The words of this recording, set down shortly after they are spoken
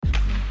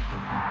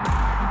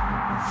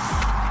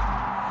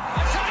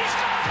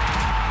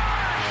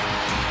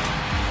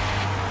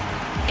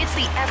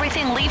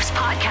Leafs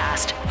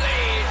podcast.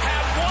 They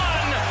have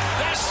won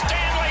the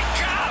Stanley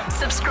Cup!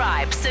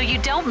 Subscribe so you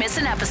don't miss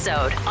an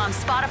episode on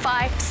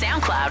Spotify,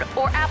 SoundCloud,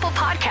 or Apple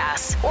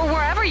Podcasts, or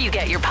wherever you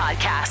get your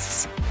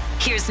podcasts.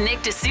 Here's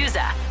Nick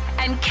D'Souza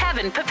and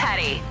Kevin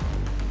Papetti.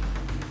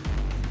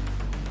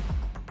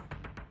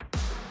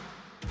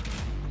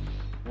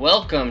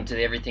 Welcome to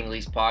the Everything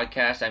Leafs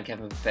podcast. I'm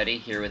Kevin Papetti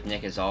here with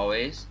Nick as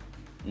always.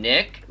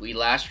 Nick, we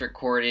last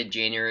recorded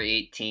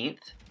January 18th.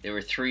 They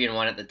were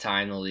 3-1 at the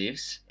time, the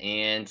Leafs,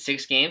 and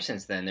 6 games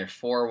since then. They're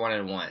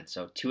 4-1-1.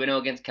 So 2-0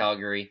 against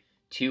Calgary,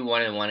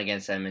 2-1-1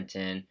 against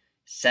Edmonton,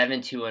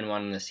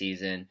 7-2-1 in the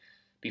season.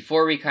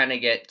 Before we kind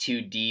of get too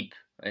deep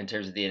in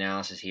terms of the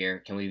analysis here,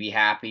 can we be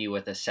happy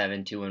with a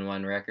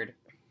 7-2-1 record?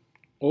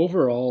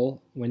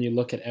 Overall, when you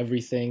look at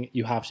everything,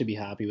 you have to be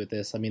happy with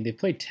this. I mean, they've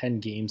played 10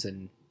 games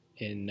in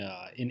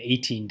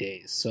 18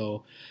 days.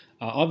 So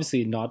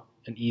obviously not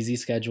an easy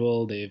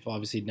schedule. They've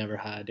obviously never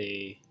had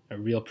a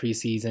real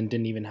preseason,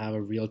 didn't even have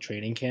a real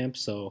training camp.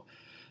 So,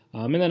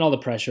 and then all the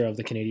pressure of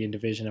the Canadian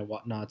division and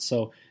whatnot.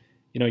 So,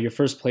 you know, your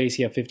first place,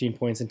 you have 15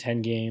 points in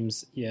 10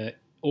 games. Yeah,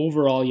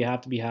 overall, you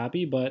have to be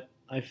happy. But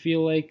I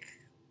feel like,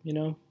 you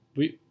know,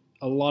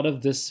 a lot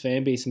of this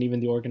fan base and even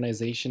the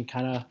organization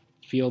kind of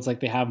feels like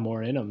they have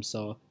more in them.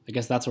 So I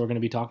guess that's what we're going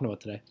to be talking about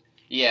today.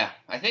 Yeah,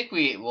 I think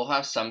we'll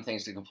have some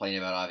things to complain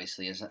about,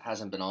 obviously. It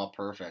hasn't been all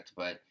perfect,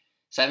 but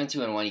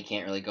 7-2-1, you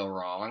can't really go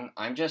wrong.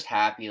 I'm just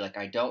happy. Like,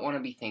 I don't want to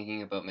be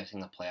thinking about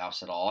missing the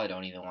playoffs at all. I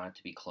don't even want it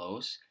to be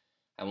close.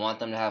 I want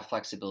them to have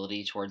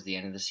flexibility towards the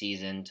end of the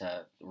season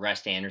to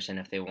rest Anderson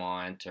if they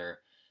want, or,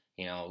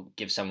 you know,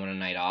 give someone a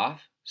night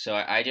off. So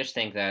I just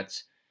think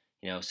that's,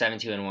 you know,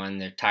 7-2-1.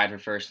 They're tied for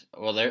first.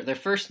 Well, they're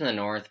first in the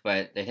North,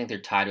 but I think they're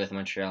tied with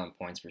Montreal in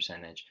points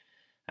percentage.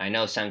 I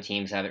know some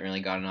teams haven't really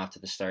gotten off to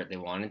the start they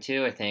wanted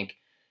to. I think,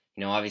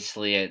 you know,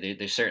 obviously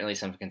there's certainly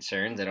some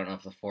concerns. I don't know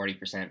if the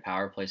 40%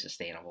 power play is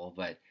sustainable,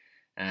 but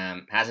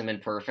hasn't been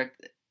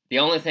perfect. The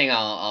only thing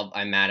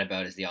I'm mad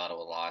about is the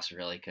Ottawa loss,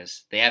 really,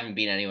 because they haven't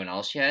beat anyone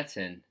else yet,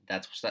 and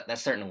that's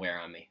starting to wear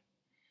on me.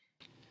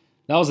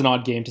 That was an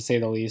odd game, to say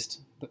the least.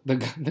 The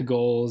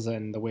goals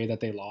and the way that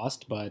they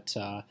lost, but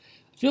I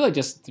feel like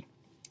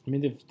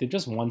they've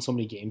just won so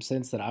many games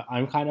since that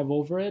I'm kind of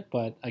over it,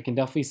 but I can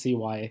definitely see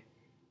why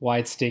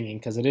it's stinging,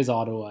 because it is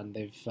Ottawa, and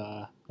they've,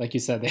 like you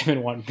said, they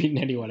haven't beaten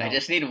anyone else. I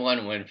just need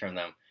one win from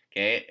them.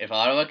 Okay, if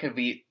Ottawa could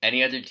beat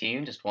any other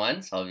team just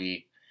once, I'll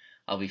be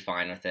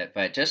fine with it.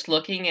 But just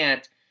looking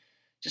at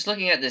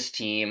this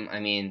team, I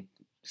mean,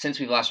 since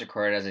we've last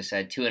recorded, as I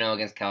said, 2-0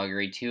 against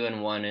Calgary,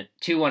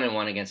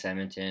 2-1 against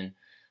Edmonton.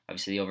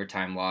 Obviously, the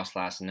overtime loss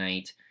last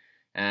night.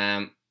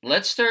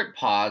 Let's start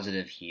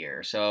positive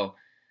here. So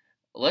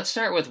let's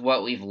start with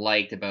what we've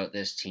liked about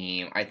this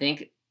team. I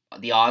think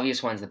the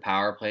obvious one's the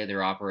power play.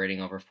 They're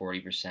operating over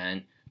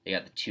 40%. They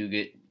got the 2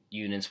 good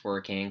units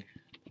working.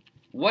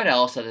 What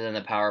else other than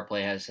the power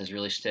play has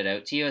really stood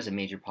out to you as a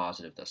major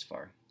positive thus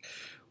far?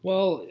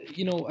 Well,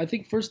 you know, I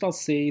think first I'll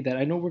say that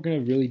I know we're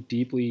going to really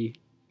deeply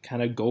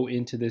kind of go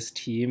into this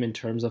team in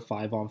terms of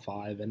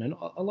 5-on-5. And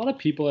a lot of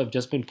people have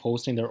just been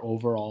posting their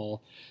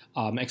overall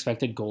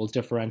expected goals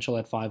differential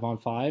at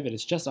 5-on-5. And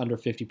it's just under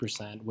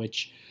 50%,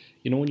 which,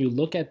 you know, when you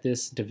look at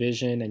this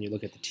division and you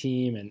look at the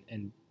team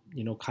and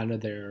you know, kind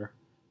of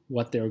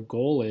what their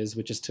goal is,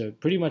 which is to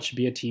pretty much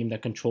be a team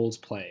that controls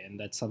play. And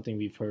that's something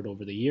we've heard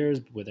over the years,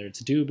 whether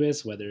it's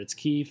Dubas, whether it's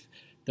Keefe,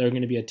 they're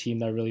going to be a team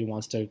that really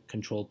wants to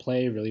control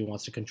play, really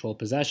wants to control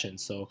possession.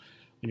 So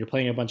when you're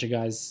playing a bunch of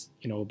guys,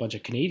 you know, a bunch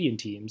of Canadian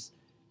teams,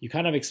 you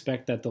kind of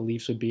expect that the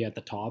Leafs would be at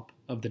the top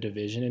of the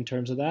division in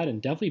terms of that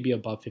and definitely be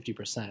above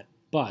 50%.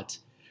 But,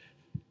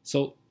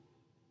 so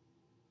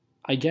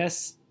I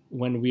guess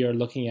when we are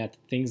looking at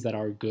things that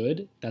are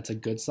good, that's a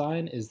good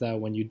sign, is that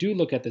when you do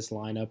look at this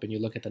lineup and you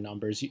look at the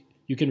numbers,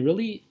 you can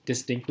really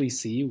distinctly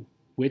see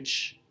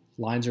which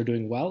lines are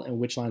doing well and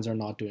which lines are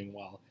not doing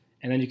well.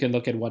 And then you can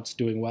look at what's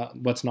doing well,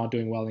 what's not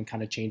doing well, and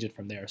kind of change it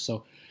from there.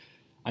 So,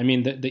 I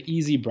mean, the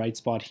easy bright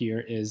spot here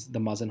is the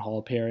Muzzin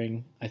Hall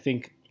pairing. I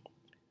think,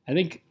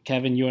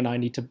 Kevin, you and I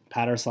need to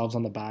pat ourselves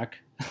on the back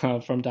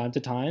from time to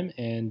time.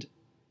 And,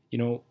 you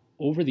know,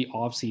 over the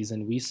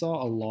offseason, we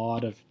saw a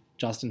lot of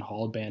Justin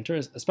Hall banter,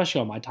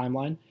 especially on my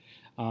timeline.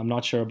 I'm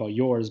not sure about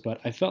yours, but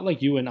I felt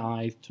like you and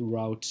I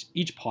throughout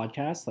each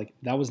podcast, like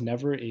that was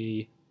never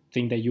a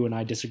thing that you and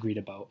I disagreed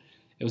about.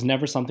 It was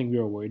never something we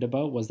were worried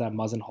about, was that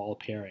Muzzin Hall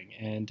pairing.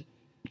 And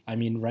I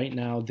mean, right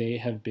now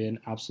they've been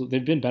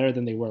better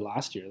than they were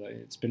last year. Like,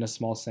 it's been a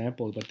small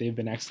sample, but they've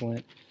been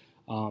excellent.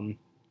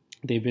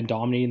 They've been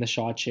dominating the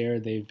shot share.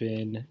 They've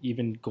been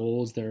even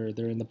goals. They're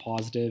in the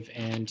positive,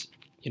 and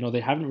you know, they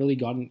haven't really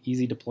gotten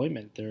easy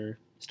deployment. They're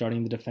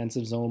starting the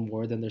defensive zone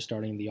more than they're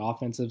starting the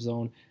offensive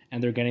zone,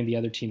 and they're getting the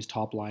other team's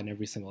top line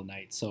every single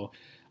night. So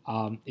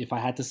if I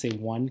had to say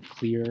one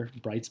clear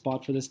bright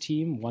spot for this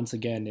team, once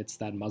again, it's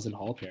that Muzzin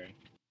Hall pairing.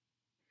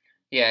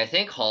 Yeah, I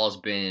think Hall's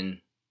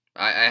been,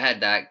 I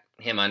had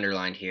him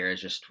underlined here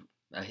as just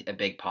a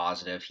big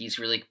positive. He's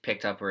really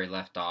picked up where he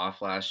left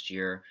off last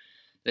year.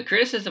 The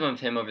criticism of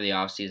him over the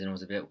offseason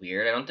was a bit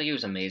weird. I don't think he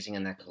was amazing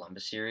in that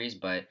Columbus series,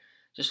 but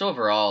just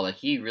overall, like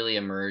he really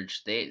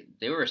emerged. They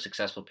were a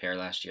successful pair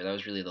last year. That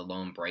was really the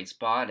lone bright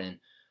spot, and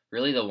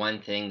really the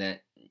one thing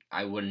that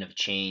I wouldn't have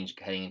changed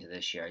heading into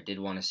this year. I did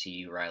want to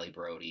see Riley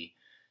Brody.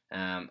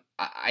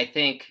 I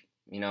think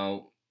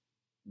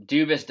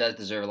Dubas does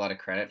deserve a lot of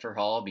credit for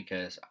Hall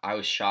because I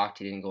was shocked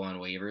he didn't go on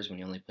waivers when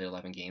he only played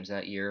 11 games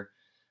that year.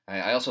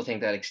 I also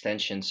think that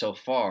extension so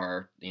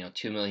far,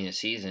 $2 million a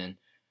season,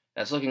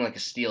 that's looking like a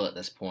steal at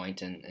this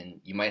point, and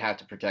you might have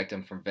to protect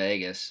him from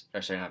Vegas.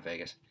 Or sorry, not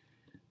Vegas.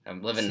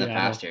 I'm living in the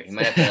past here. You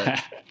might have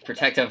to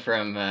protect him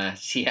from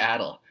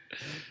Seattle.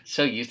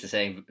 So used to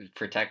saying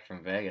protect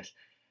from Vegas.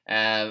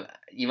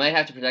 You might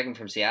have to protect him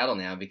from Seattle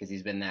now because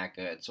he's been that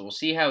good. So we'll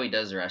see how he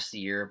does the rest of the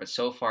year. But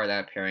so far,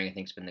 that pairing I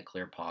think has been the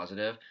clear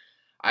positive.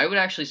 I would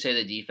actually say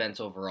the defense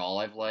overall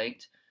I've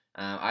liked.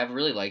 I've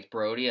really liked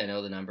Brody. I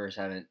know the numbers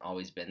haven't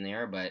always been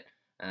there, but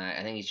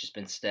I think he's just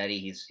been steady.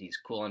 He's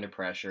cool under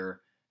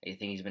pressure. I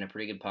think he's been a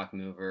pretty good puck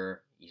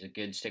mover. He's a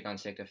good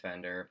stick-on-stick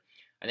defender.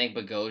 I think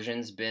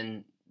Bogosian's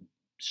been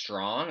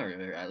strong,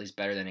 or at least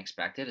better than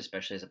expected,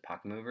 especially as a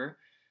puck mover.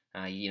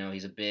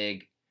 He's a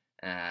big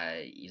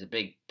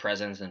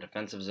presence in the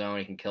defensive zone.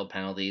 He can kill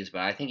penalties,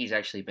 but I think he's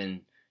actually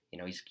been,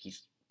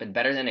 he's been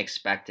better than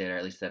expected, or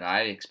at least that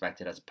I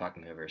expected as a puck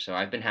mover. So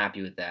I've been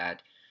happy with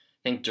that.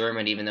 I think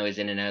Dermott, even though he's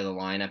in and out of the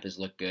lineup, has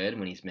looked good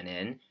when he's been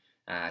in.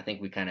 I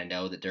think we kind of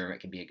know that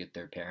Dermott can be a good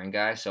third pairing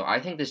guy. So I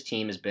think this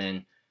team has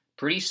been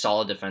pretty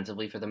solid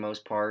defensively for the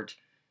most part.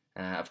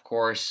 Of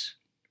course,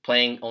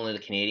 playing only the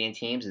Canadian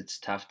teams, it's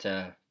tough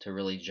to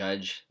really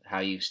judge how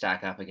you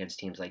stack up against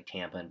teams like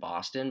Tampa and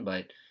Boston,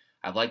 but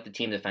I've liked the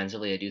team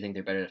defensively. I do think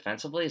they're better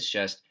defensively. It's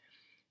just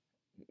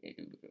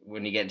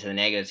when you get into the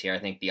negatives here, I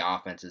think the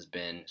offense has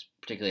been,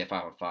 particularly at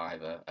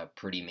 5-on-5, a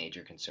pretty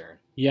major concern.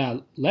 Yeah,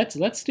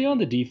 let's stay on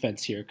the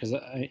defense here because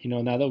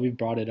now that we've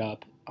brought it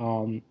up,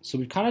 so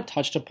we've kind of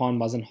touched upon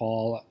Muzzin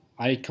Hall.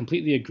 I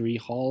completely agree.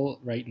 Hall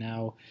right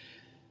now,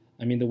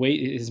 I mean, the way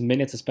his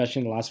minutes,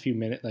 especially in the last few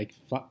minutes, like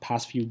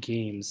past few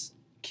games,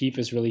 Keefe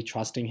is really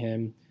trusting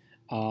him.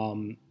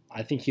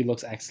 I think he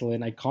looks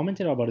excellent. I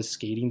commented about his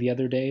skating the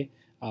other day,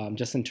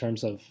 just in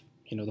terms of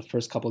the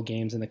first couple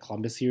games in the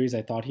Columbus series.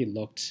 I thought he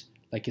looked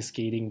like his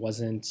skating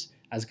wasn't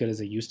as good as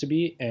it used to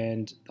be,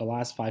 and the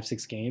last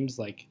 5-6 games,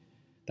 like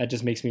that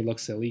just makes me look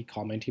silly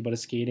commenting about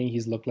his skating.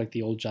 He's looked like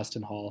the old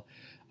Justin Hall.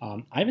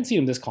 I haven't seen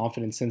him this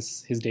confident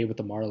since his day with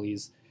the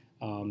Marlies.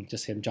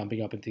 Just him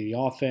jumping up into the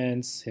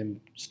offense, him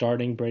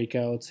starting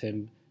breakouts,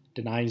 him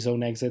denying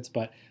zone exits.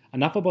 But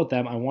enough about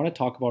them. I want to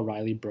talk about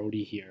Riley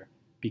Brody here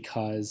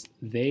because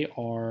they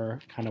are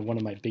kind of one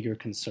of my bigger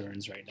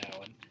concerns right now.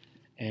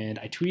 And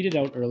I tweeted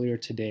out earlier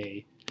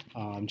today,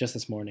 just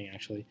this morning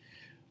actually,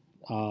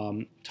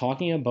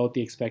 talking about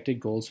the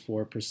expected goals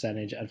for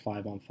percentage at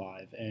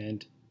 5-on-5.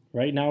 And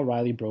right now,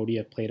 Riley Brody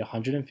have played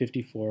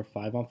 154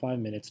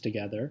 5-on-5 minutes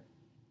together,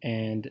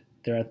 and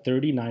they're at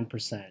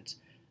 39%.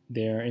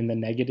 They're in the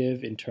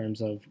negative in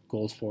terms of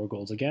goals for,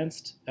 goals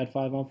against at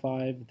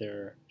 5-on-5.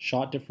 Their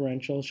shot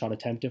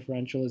attempt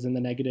differential is in the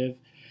negative.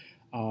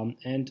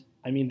 And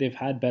I mean, they've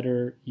had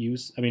better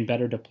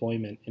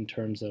deployment in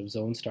terms of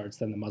zone starts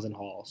than the Muzzin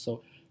Hall.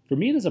 So for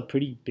me, there's a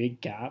pretty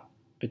big gap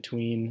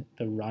between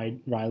the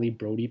Riley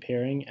Brody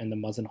pairing and the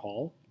Muzzin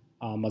Hall.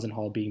 Muzzin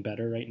Hall being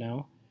better right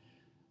now.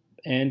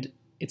 And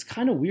it's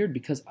kind of weird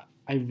because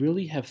I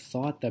really have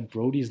thought that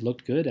Brody's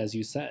looked good, as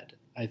you said.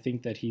 I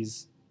think that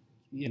he's,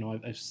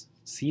 I've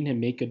seen him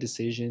make good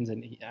decisions,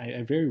 and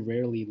I very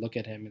rarely look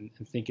at him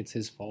and think it's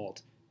his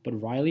fault.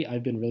 But Riley,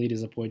 I've been really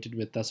disappointed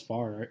with thus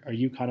far. Are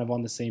you kind of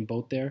on the same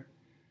boat there?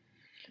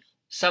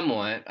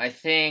 Somewhat. I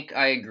think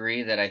I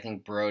agree that I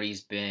think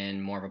Brody's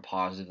been more of a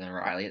positive than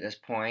Riley at this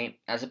point.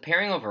 As a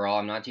pairing overall,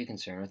 I'm not too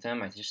concerned with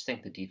him. I just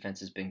think the defense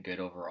has been good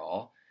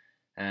overall.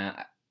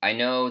 I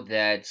know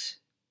that,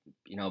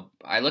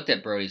 I looked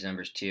at Brody's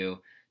numbers too.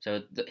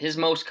 So his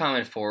most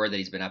common forward that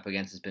he's been up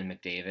against has been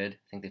McDavid. I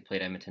think they've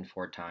played Edmonton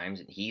 4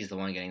 times, and he's the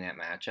one getting that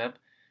matchup.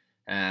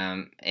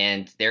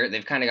 And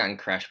they've kind of gotten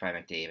crushed by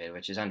McDavid,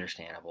 which is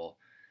understandable.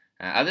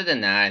 Other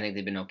than that, I think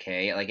they've been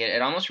okay. Like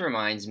it almost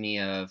reminds me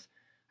of,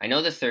 I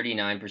know the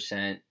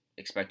 39%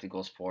 expected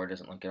goals for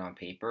doesn't look good on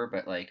paper,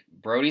 but like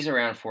Brody's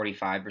around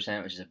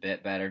 45%, which is a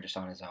bit better just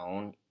on his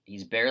own.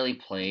 He's barely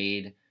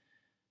played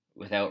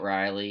without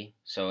Riley,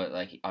 so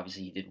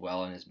obviously he did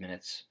well in his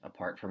minutes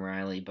apart from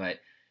Riley, but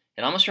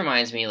it almost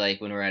reminds me like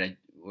when we're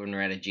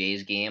at a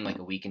Jays game, like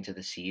a week into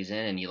the season,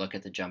 and you look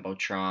at the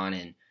Jumbotron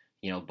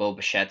and Bo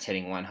Bichette's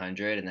hitting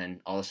 100, and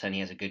then all of a sudden he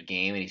has a good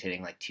game and he's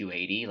hitting like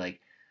 280. Like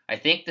I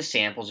think the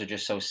samples are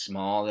just so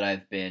small that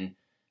I've been,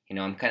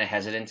 I'm kind of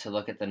hesitant to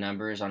look at the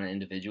numbers on an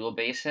individual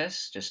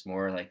basis, just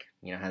more like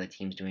how the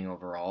team's doing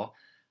overall.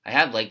 I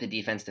have liked the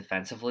defense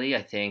defensively.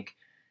 I think.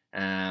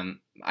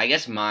 I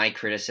guess my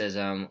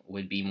criticism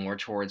would be more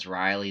towards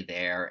Riley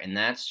there, and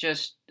that's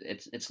just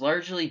it's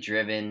largely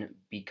driven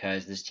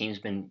because this team's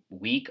been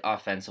weak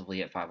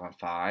offensively at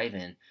 5-on-5,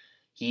 and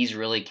he's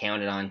really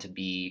counted on to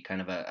be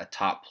kind of a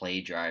top play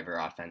driver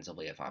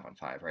offensively at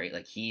 5-on-5, right?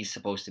 Like he's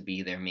supposed to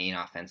be their main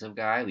offensive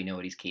guy. We know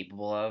what he's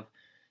capable of.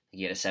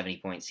 He had a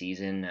 70-point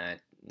season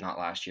not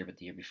last year, but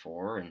the year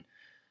before. And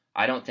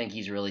I don't think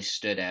he's really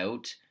stood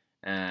out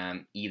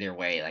either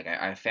way. Like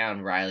I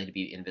found Riley to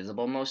be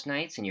invisible most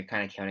nights, and you're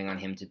kind of counting on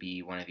him to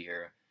be one of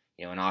your,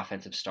 an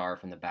offensive star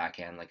from the back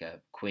end, like a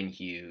Quinn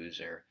Hughes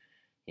or,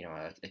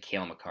 a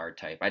Cale Makar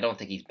type. I don't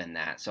think he's been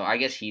that. So I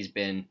guess he's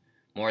been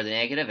more the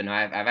negative, and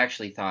I've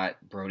actually thought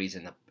Brodie's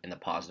in the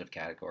positive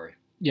category.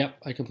 Yep,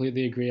 I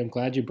completely agree. I'm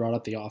glad you brought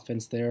up the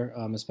offense there,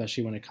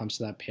 especially when it comes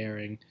to that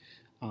pairing.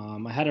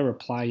 I had a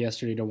reply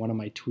yesterday to one of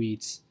my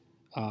tweets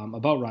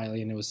about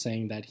Riley, and it was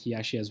saying that he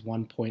actually has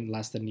 1 point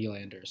less than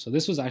Nylander. So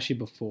this was actually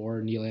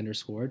before Nylander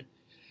scored.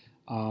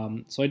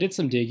 So I did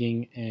some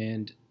digging,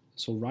 and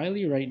so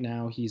Riley right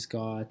now he's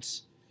got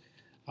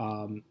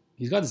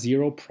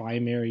 0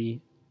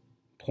 primary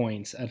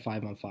points at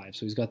 5-on-5.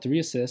 So he's got 3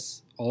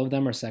 assists. All of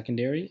them are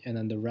secondary, and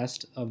then the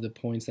rest of the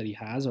points that he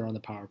has are on the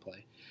power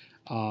play.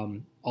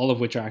 All of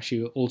which are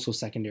actually also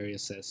secondary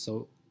assists.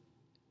 So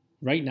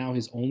right now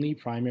his only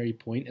primary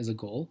point is a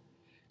goal.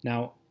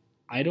 Now,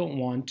 I don't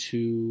want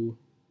to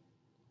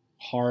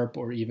harp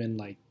or even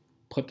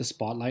put the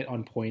spotlight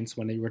on points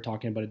when we're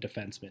talking about a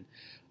defenseman.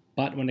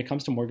 But when it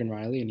comes to Morgan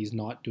Riley and he's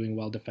not doing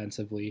well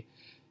defensively,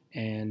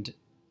 and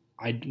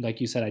like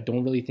you said, I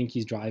don't really think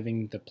he's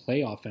driving the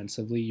play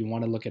offensively. You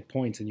want to look at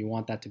points and you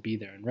want that to be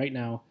there. And right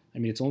now, I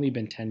mean, it's only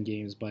been 10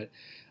 games, but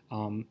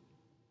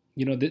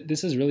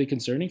this is really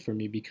concerning for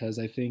me because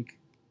I think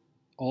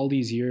all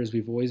these years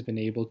we've always been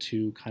able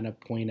to kind of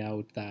point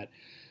out that,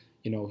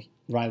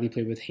 Riley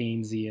played with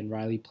Hainsey and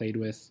Riley played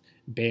with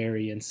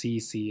Barry and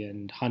Ceci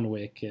and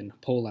Hunwick and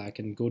Polak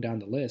and go down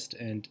the list.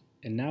 And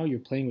now you're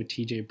playing with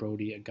TJ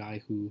Brodie, a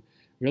guy who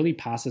really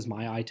passes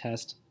my eye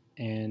test.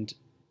 And,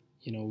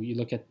 you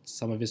look at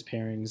some of his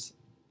pairings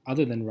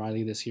other than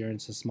Riley this year, and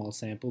it's a small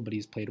sample, but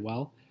he's played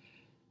well.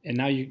 And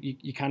now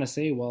you kind of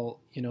say, well,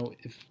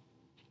 if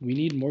we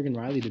need Morgan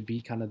Riley to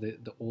be kind of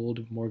the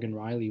old Morgan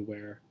Riley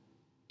where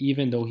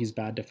even though he's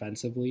bad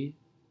defensively,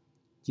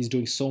 he's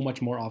doing so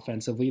much more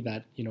offensively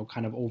that,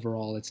 kind of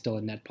overall it's still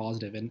a net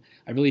positive. And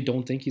I really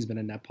don't think he's been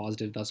a net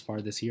positive thus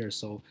far this year.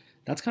 So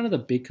that's kind of the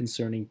big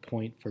concerning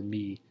point for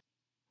me.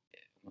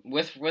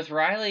 With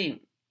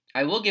Riley,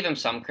 I will give him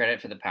some credit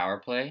for the power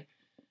play,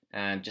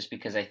 just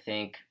because I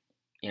think,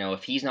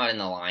 if he's not in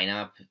the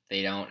lineup,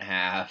 they don't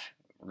have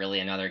really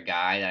another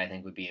guy that I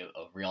think would be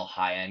a real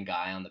high-end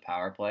guy on the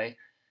power play,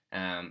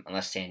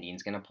 unless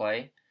Sandin's going to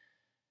play.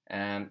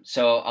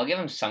 So I'll give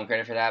him some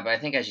credit for that, but I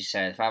think, as you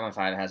said,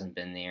 5-on-5 hasn't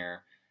been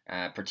there,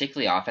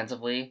 particularly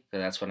offensively,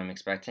 because that's what I'm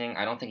expecting.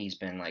 I don't think he's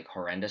been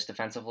horrendous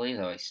defensively,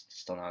 though he's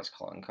still not his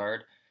calling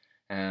card.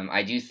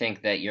 I do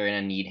think that you're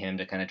going to need him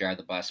to kind of drive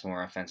the bus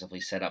more offensively,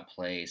 set up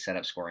plays, set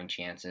up scoring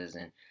chances,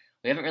 and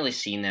we haven't really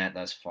seen that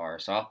thus far,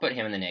 so I'll put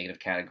him in the negative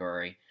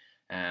category.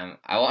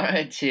 I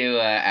wanted to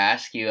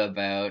ask you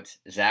about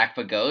Zach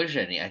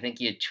Bogosian. I think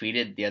you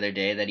tweeted the other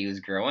day that he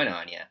was growing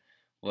on you.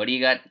 What do you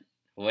got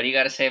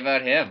to say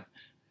about him?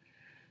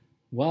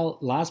 Well,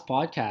 last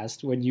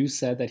podcast, when you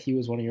said that he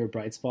was one of your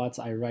bright spots,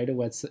 I right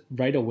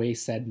away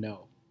said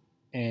no.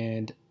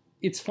 And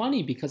it's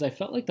funny because I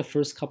felt like the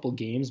first couple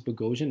games,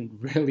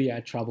 Bogosian really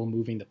had trouble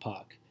moving the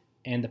puck.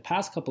 And the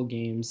past couple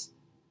games,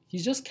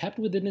 he's just kept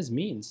within his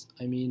means.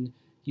 I mean,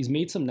 he's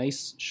made some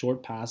nice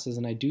short passes,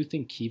 and I do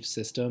think Keefe's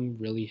system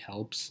really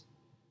helps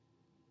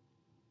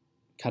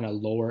kind of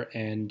lower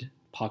end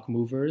puck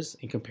movers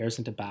in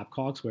comparison to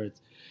Babcock's, where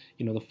it's,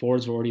 the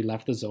forwards were already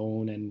left the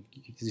zone, and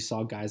you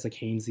saw guys like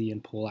Hainsey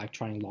and Polak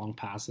trying long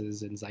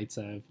passes, and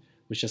Zaitsev,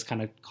 which just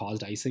kind of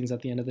caused icings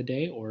at the end of the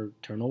day or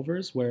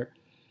turnovers. Where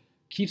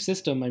Keefe's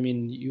system, I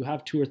mean, you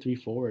have 2 or 3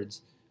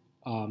 forwards,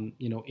 in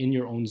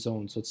your own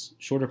zone, so it's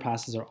shorter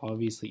passes are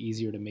obviously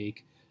easier to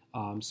make.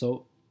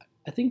 So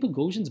I think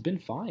Bogosian's been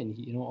fine.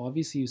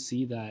 Obviously you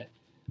see that.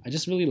 I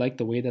just really like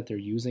the way that they're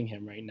using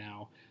him right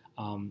now.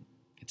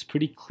 It's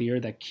pretty clear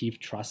that Keefe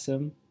trusts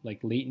him. Like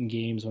late in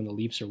games when the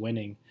Leafs are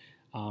winning,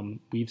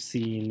 we've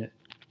seen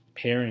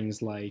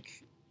pairings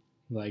like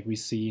we've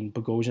seen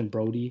Bogosian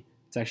Brodie.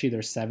 It's actually their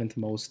 7th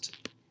most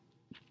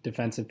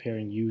defensive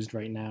pairing used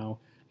right now.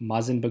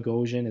 Muzzin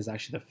Bogosian is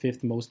actually the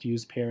 5th most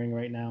used pairing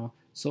right now.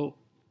 So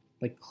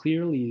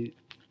clearly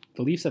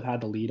the Leafs have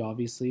had the lead,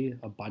 obviously,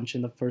 a bunch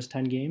in the first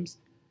 10 games.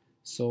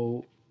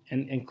 So,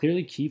 and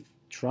clearly Keefe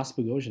trusts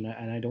Bogosian,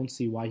 and I don't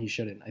see why he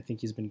shouldn't. I think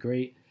he's been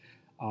great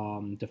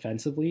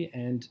defensively,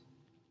 and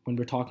when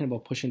we're talking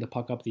about pushing the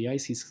puck up the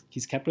ice,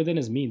 he's kept within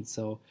his means.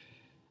 So,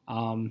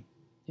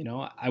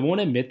 I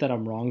won't admit that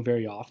I'm wrong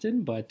very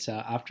often, but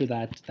after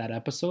that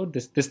episode,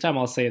 this time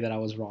I'll say that I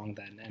was wrong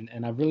then,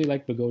 and I've really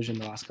liked Bogosian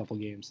the last couple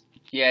games.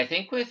 Yeah, I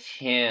think with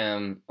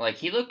him,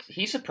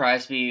 he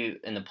surprised me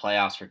in the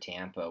playoffs for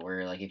Tampa,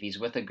 where if he's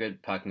with a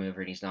good puck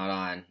mover and he's not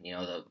on,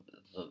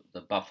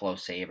 the Buffalo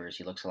Sabres,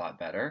 he looks a lot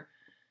better.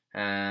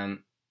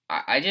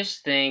 I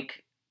just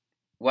think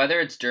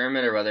whether it's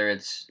Dermott or whether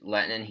it's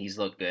Lettinen, he's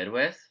looked good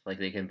with.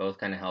 They can both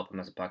kind of help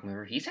him as a puck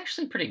mover. He's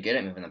actually pretty good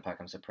at moving the puck,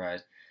 I'm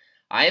surprised.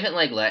 I haven't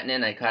liked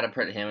Lettinen. I kind of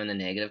put him in the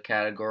negative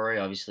category.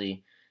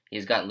 Obviously,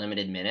 he's got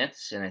limited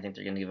minutes, and I think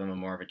they're going to give him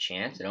more of a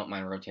chance. I don't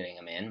mind rotating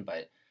him in,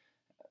 but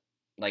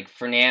like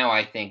for now,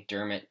 I think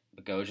Dermott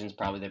Bogosian's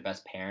probably their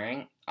best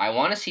pairing. I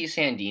want to see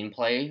Sandin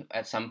play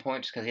at some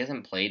point just because he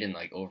hasn't played in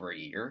like over a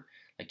year.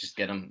 Like just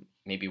get him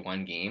maybe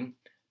one game.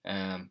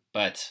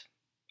 But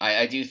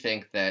I do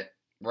think that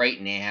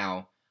right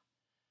now,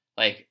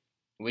 like,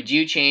 would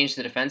you change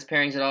the defense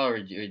pairings at all, or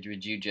would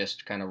you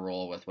just kind of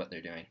roll with what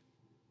they're doing?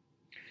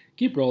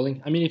 Keep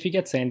rolling. I mean, if you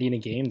get Sandy in a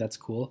game, that's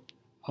cool.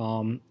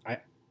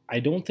 I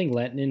don't think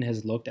Lehtinen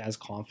has looked as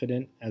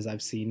confident as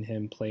I've seen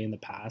him play in the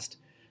past.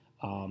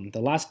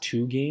 The last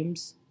 2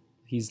 games,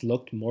 he's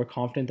looked more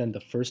confident than the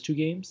first 2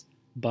 games,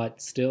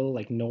 but still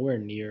like nowhere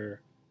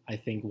near, I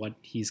think, what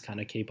he's kind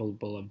of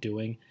capable of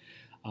doing.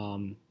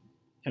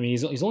 I mean,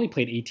 he's only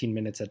played 18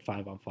 minutes at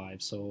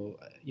 5-on-5, so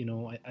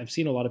I've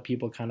seen a lot of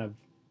people kind of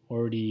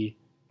already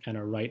kind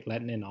of write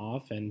Lehtinen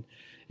off, and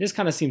it just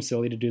kind of seems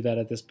silly to do that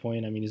at this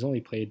point. I mean, he's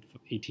only played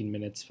 18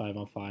 minutes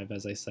 5-on-5,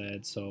 as I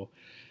said, so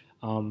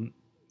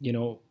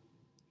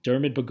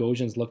Dermott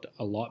Bogosian's looked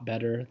a lot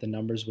better. The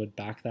numbers would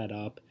back that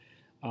up.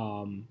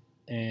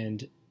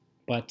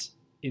 But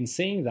in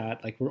saying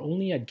that, like, we're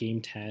only at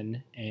game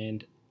 10,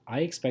 and I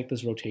expect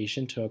this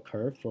rotation to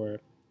occur for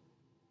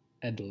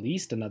at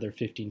least another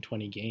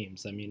 15-20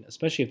 games. I mean,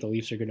 especially if the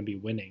Leafs are going to be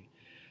winning.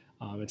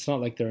 It's not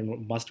like they're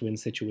in must-win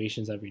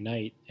situations every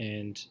night,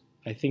 and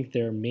I think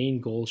their main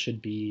goal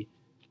should be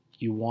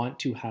you want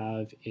to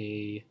have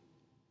a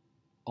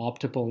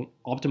optimal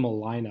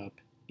lineup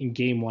in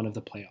game 1 of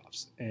the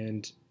playoffs.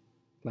 And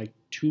like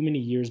too many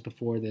years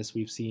before this,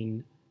 we've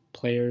seen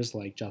players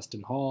like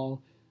Justin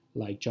Hall,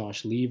 like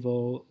Josh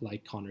Levo,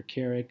 like Connor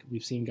Carrick.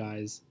 We've seen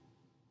guys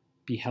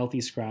be healthy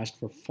scratched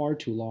for far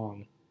too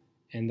long,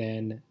 and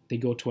then they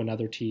go to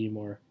another team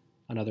or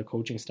another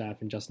coaching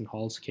staff, in Justin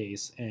Hall's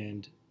case,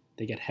 and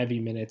they get heavy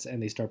minutes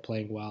and they start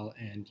playing well,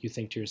 and you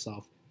think to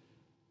yourself,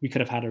 we could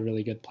have had a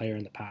really good player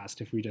in the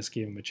past if we just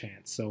gave him a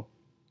chance. So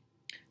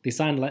they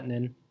signed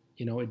Lehtinen.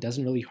 It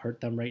doesn't really hurt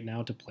them right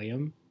now to play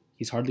him.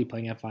 He's hardly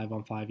playing at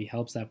 5-on-5. He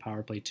helps that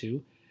power play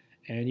too.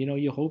 And,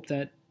 you hope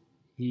that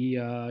he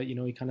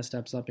kind of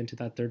steps up into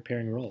that third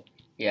pairing role.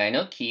 Yeah, I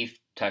know Keefe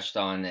touched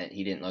on that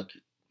he didn't look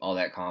all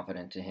that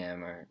confident to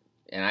him,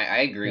 and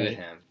I agree with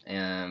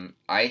him.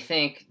 I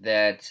think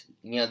that,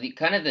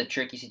 the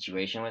tricky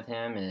situation with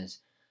him is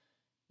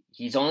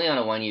he's only on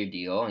a 1-year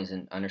deal. He's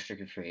an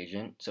unrestricted free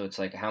agent. So it's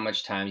like, how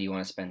much time do you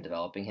want to spend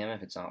developing him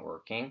if it's not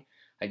working?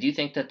 I do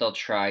think that they'll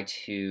try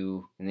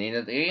to, and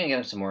they're going to get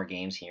him some more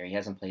games here. He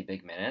hasn't played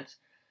big minutes.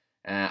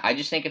 I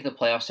just think if the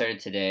playoffs started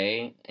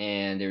today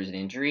and there was an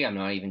injury, I'm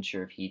not even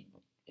sure if he'd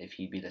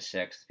be the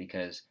 6th,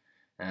 because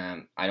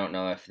I don't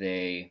know if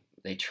they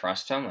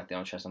trust him. Like, they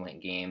don't trust him late in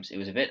games. It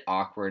was a bit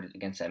awkward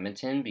against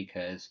Edmonton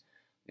because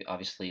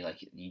obviously,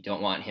 like, you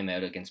don't want him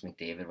out against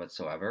McDavid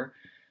whatsoever.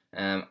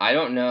 I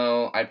don't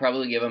know. I'd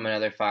probably give him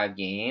another 5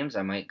 games.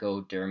 I might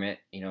go Dermott,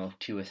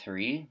 2 or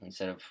 3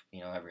 instead of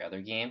every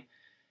other game.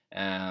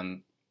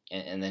 And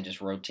then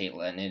just rotate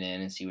Lehtinen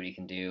in and see what he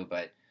can do.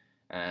 But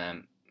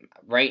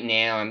right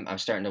now, I'm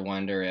starting to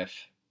wonder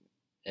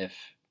if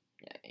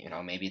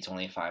maybe it's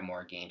only a 5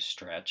 more game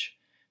stretch.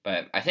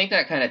 But I think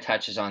that kind of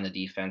touches on the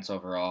defense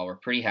overall. We're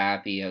pretty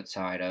happy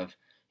outside of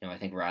I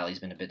think Riley's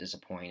been a bit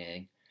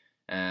disappointing.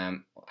 How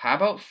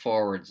about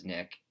forwards,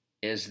 Nick?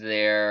 Is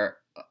there?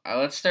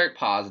 Let's start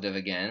positive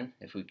again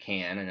if we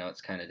can. I know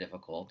it's kind of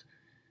difficult.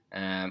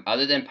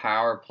 Other than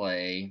power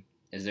play,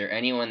 is there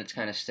anyone that's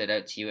kind of stood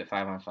out to you at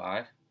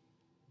 5-on-5?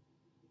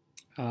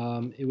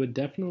 It would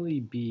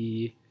definitely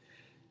be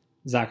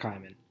Zach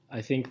Hyman.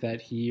 I think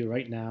that he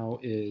right now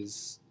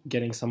is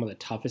getting some of the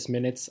toughest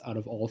minutes out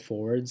of all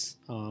forwards,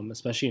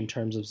 especially in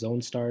terms of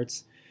zone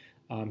starts.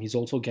 He's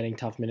also getting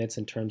tough minutes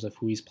in terms of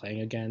who he's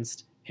playing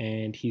against,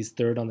 and he's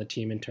 3rd on the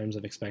team in terms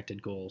of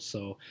expected goals.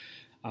 So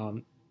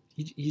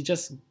he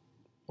just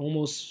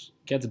almost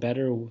gets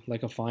better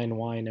like a fine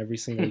wine every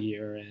single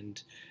year,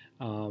 and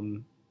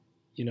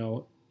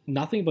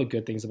nothing but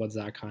good things about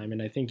Zach Hyman.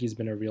 I think he's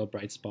been a real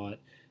bright spot.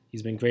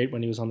 He's been great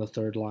when he was on the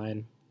 3rd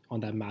line, on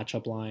that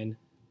matchup line.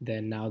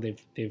 Then now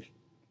they've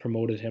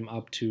promoted him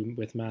up to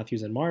with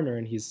Matthews and Marner,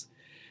 and he's,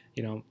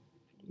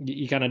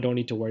 you kind of don't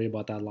need to worry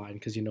about that line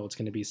because it's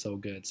going to be so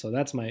good. So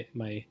that's my if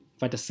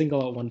I had to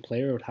single out one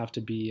player, it would have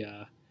to be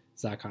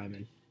Zach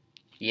Hyman.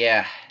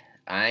 Yeah,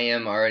 I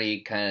am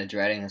already kind of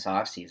dreading this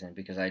offseason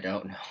because I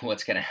don't know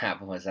what's going to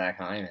happen with Zach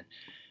Hyman.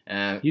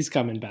 He's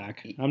coming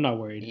back. I'm not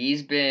worried.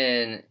 He's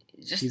a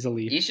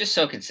Leaf. He's just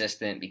so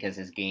consistent because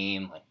his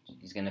game, like,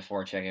 he's going to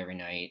forecheck every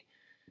night.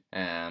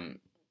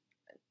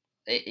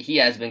 He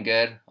has been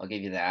good. I'll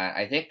give you that.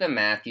 I think the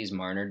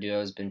Matthews-Marner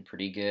duo has been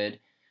pretty good.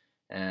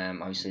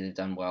 Obviously, they've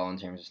done well in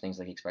terms of things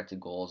like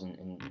expected goals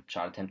and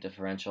shot attempt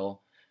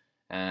differential.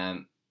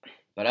 But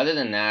other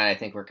than that, I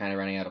think we're kind of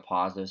running out of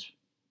positives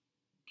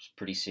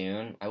pretty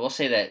soon. I will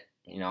say that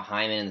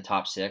Hyman in the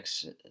top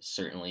 6 has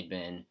certainly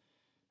been,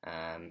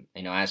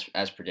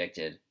 as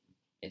predicted.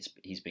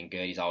 He's been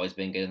good. He's always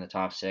been good in the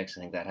top 6.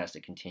 I think that has to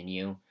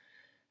continue.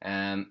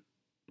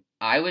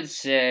 I would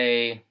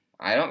say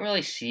I don't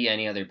really see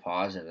any other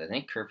positives. I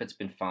think Kerfoot's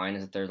been fine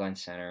as a 3rd line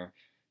center.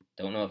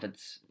 Don't know if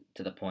it's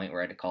to the point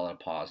where I had to call it a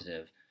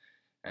positive.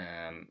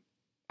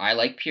 I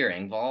like Pierre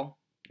Engvall,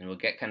 and we'll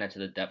get kind of to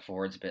the depth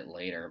forwards a bit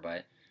later,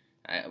 but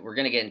we're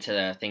going to get into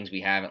the things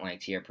we haven't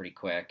liked here pretty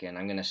quick, and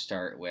I'm going to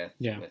start with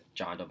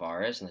John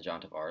Tavares and the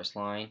John Tavares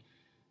line.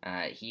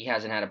 He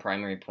hasn't had a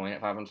primary point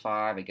at 5-on-5.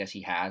 I guess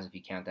he has if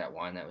you count that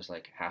one. That was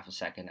like half a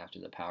second after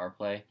the power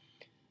play.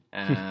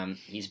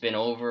 He's been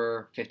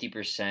over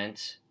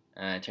 50%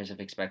 in terms of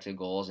expected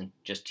goals in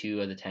just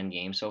 2 of the 10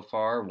 games so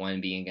far,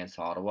 one being against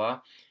Ottawa.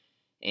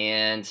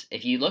 And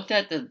if you looked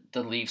at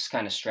the Leafs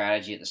kind of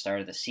strategy at the start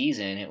of the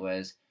season, it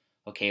was,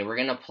 okay, we're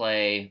going to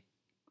play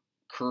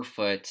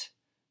Kerfoot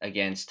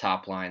against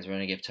top lines. We're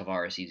going to give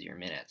Tavares easier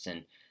minutes.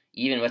 And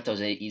even with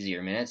those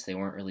easier minutes, they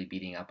weren't really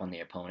beating up on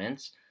the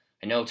opponents.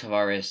 I know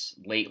Tavares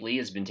lately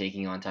has been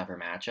taking on tougher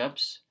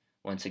matchups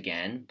once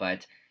again,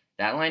 but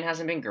that line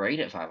hasn't been great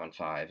at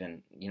 5-on-5.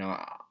 And,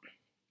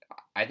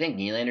 I think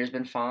Nylander's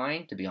been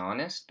fine, to be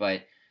honest,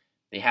 but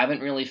they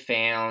haven't really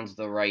found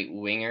the right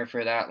winger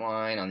for that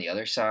line on the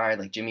other side.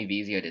 Like Jimmy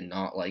Vesey, I did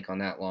not like on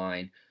that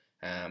line.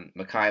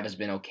 Mikheyev has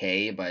been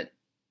okay, but,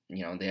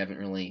 they haven't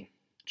really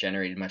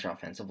generated much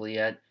offensively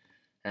yet.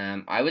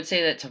 I would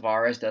say that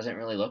Tavares doesn't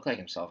really look like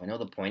himself. I know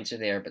the points are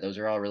there, but those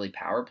are all really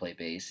power play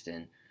based,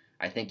 and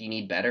I think you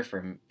need better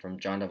from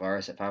John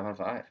Tavares at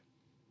 5-on-5.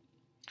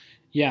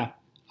 Yeah,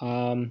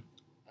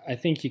 I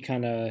think you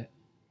kind of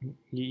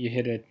you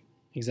hit it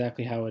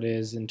exactly how it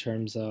is in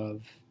terms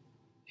of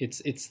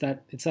it's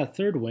that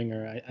third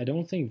winger. I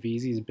don't think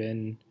Vesey's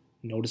been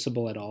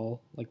noticeable at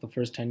all. Like the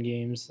first 10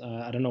 games,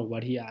 I don't know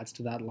what he adds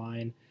to that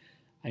line.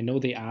 I know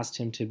they asked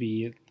him to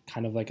be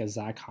kind of like a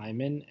Zach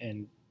Hyman,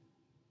 and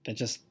I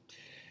just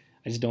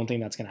don't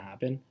think that's going to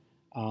happen.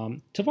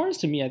 Tavares,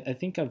 to me, I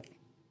think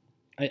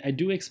I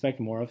do expect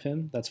more of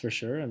him. That's for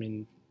sure. I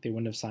mean, they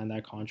wouldn't have signed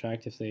that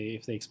contract if they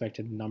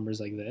expected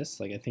numbers like this.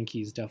 Like I think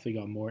he's definitely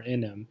got more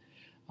in him.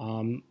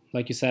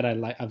 Like you said,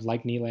 I've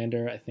liked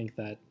Nylander. I think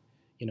that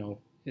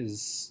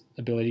his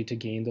ability to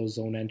gain those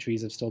zone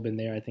entries have still been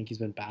there. I think he's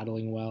been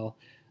battling well.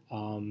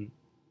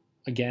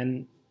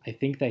 Again, I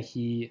think that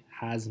he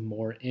has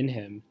more in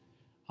him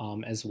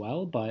as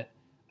well, but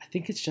I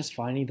think it's just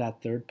finding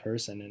that third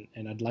person,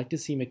 and I'd like to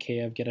see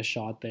Mikheyev get a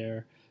shot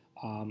there.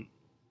 Other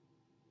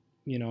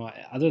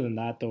than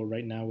that, though,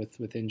 right now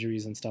with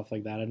injuries and stuff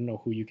like that, I don't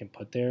know who you can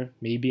put there.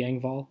 Maybe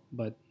Engvall,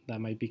 but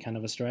that might be kind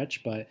of a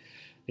stretch. But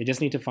they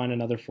just need to find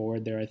another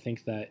forward there. I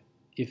think that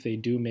if they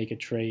do make a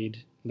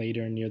trade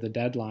later near the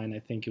deadline, I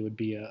think it would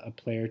be a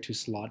player to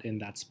slot in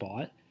that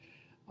spot.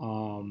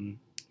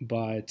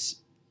 But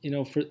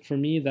for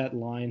me, that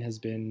line has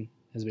been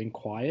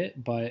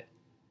quiet, but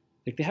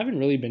like they haven't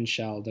really been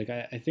shelled. Like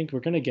I think we're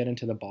gonna get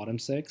into the bottom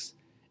 6,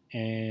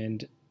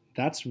 and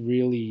that's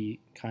really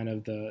kind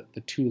of the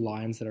 2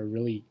 lines that are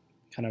really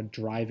kind of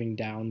driving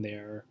down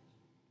their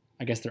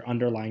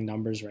underlying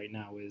numbers right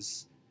now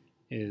is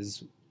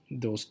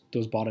those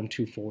bottom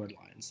 2 forward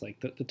lines. Like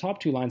the top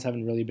 2 lines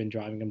haven't really been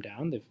driving them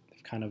down. They've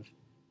kind of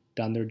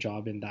done their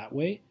job in that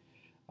way,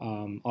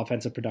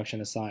 offensive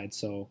production aside.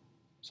 So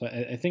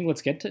I think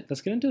let's get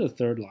into the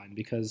third line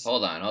because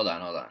hold on.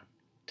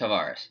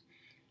 Tavares.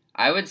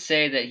 I would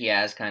say that he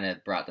has kind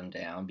of brought them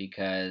down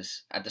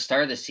because at the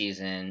start of the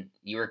season,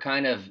 you were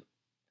kind of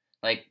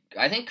like,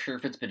 I think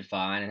Kerfoot's been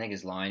fine. I think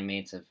his line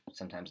mates have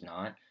sometimes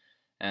not.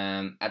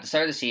 At the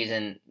start of the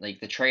season, like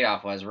the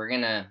trade-off was we're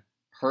going to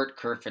hurt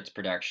Kerfoot's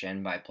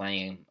production by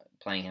playing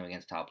him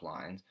against top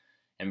lines,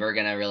 and we're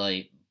going to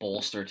really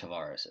bolster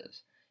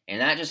Tavares's.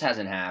 And that just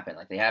hasn't happened.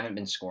 Like they haven't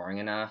been scoring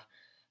enough.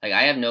 Like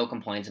I have no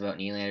complaints about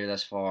Nylander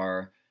thus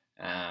far.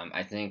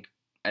 I think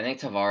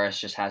Tavares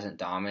just hasn't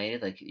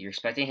dominated. Like you're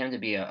expecting him to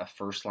be a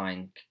first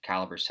line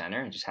caliber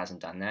center, and just hasn't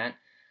done that.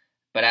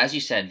 But as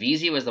you said,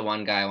 Vesey was the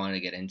one guy I wanted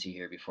to get into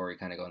here before we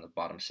kind of go in the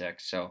bottom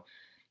 6. So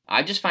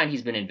I just find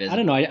he's been invisible. I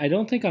don't know. I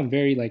don't think I'm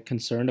very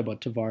concerned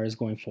about Tavares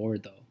going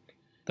forward though.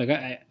 Like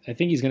I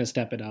think he's gonna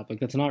step it up. Like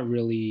that's not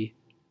really.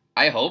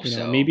 I hope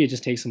so. Maybe it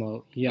just takes him a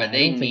But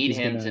they need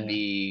him to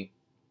be.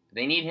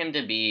 They need him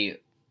to be,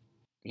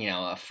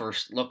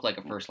 look like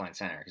a first line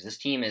center, because this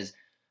team is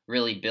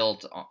really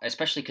built,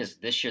 especially because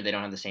this year they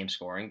don't have the same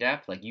scoring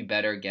depth. Like you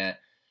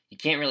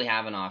can't really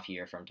have an off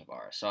year from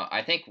Tavares. So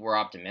I think we're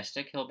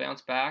optimistic he'll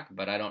bounce back,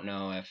 but I don't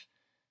know if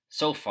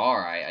so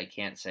far I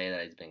can't say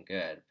that he's been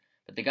good.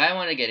 But the guy I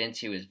want to get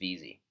into is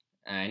Vesey.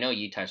 I know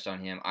you touched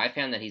on him. I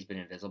found that he's been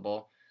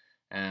invisible.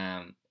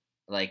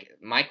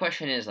 My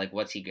question is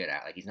what's he good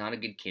at? Like he's not a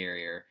good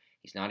carrier.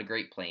 He's not a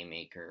great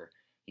playmaker.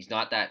 He's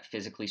not that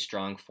physically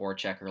strong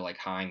forechecker like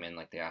Hyman,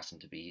 like they asked him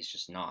to be. He's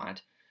just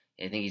not.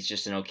 I think he's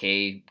just an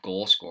okay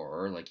goal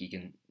scorer. Like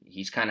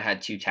he's kind of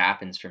had 2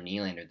 tap-ins from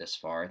Nylander this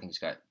far. I think he's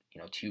got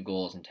 2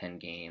 goals in 10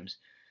 games.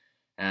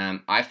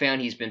 I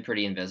found he's been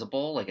pretty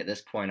invisible. Like at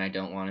this point, I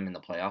don't want him in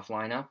the playoff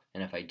lineup,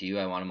 and if I do,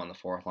 I want him on the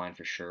 4th line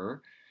for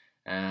sure.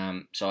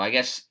 So I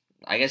guess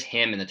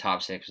him in the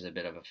top 6 was a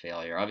bit of a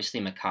failure. Obviously,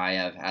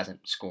 Mikheyev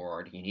hasn't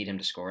scored. You need him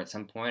to score at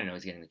some point. I know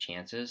he's getting the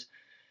chances.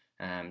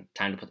 Time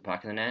to put the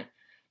puck in the net.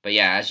 But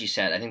yeah, as you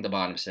said, I think the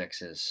bottom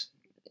 6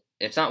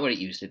 it's not what it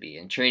used to be.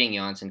 And trading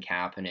Janssen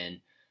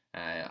Kapanen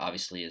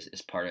obviously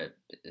is part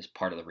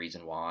of the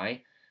reason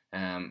why.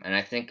 And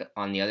I think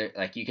on the other,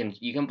 like you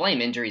can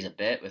blame injuries a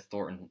bit with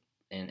Thornton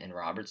and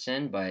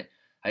Robertson, but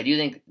I do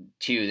think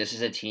too this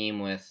is a team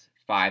with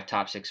 5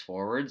 top 6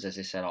 forwards, as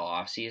I said all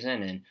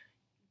offseason, and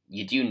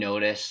you do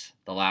notice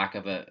the lack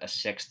of a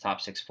 6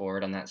 top 6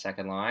 forward on that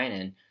second line,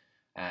 and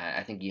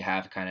I think you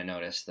have kind of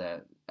noticed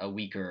a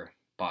weaker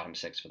bottom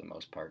 6 for the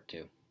most part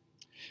too.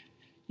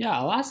 Yeah,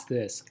 I'll ask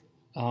this.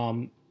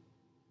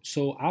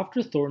 So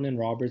after Thornton and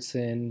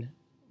Robertson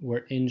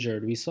were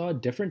injured, we saw a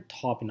different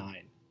top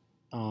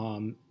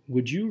 9.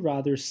 Would you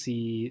rather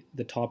see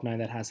the top 9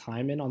 that has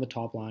Hyman on the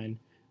top line?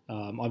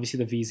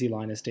 Obviously, the VZ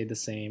line has stayed the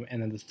same,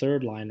 and then the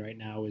third line right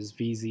now is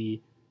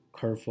VZ,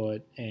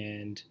 Kerfoot,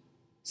 and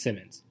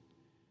Simmons.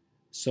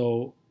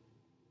 So,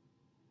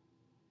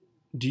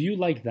 do you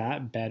like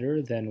that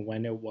better than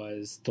when it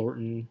was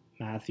Thornton,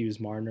 Matthews,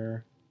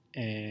 Marner,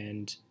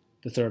 and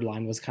the third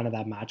line was kind of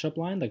that matchup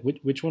line? Like,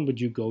 which one would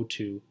you go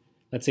to?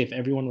 Let's say if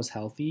everyone was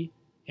healthy,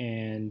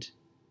 and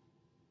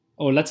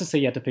let's just say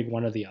you had to pick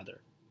one or the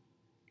other.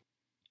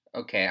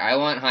 Okay, I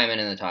want Hyman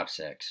in the top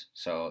 6,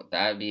 so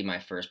that would be my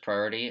first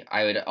priority.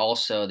 I would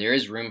also, there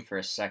is room for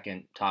a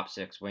second top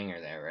 6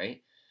 winger there,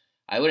 right?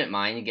 I wouldn't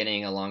mind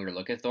getting a longer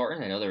look at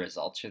Thornton. I know the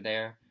results are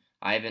there.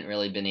 I haven't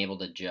really been able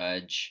to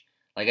judge.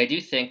 Like, I do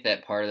think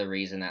that part of the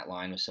reason that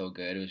line was so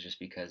good was just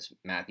because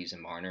Matthews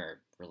and Marner are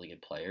really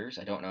good players.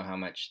 I don't know how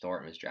much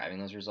Thornton was driving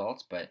those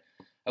results, but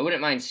I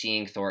wouldn't mind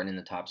seeing Thornton in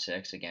the top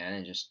 6 again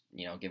and just,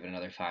 give it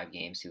another 5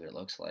 games, see what it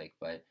looks like.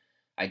 But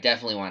I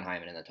definitely want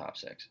Hyman in the top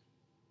 6.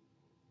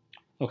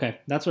 Okay,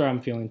 that's where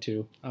I'm feeling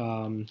too.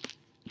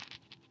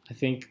 I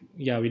think,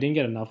 we didn't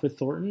get enough with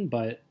Thornton,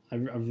 but I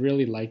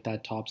really like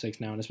that top 6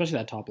 now, and especially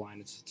that top line.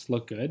 It's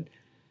looked good.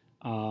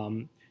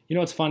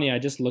 It's funny. I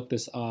just looked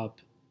this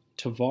up.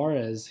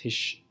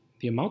 Tavares,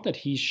 the amount that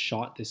he's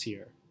shot this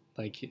year,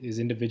 like his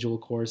individual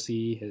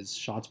Corsi, his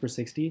shots per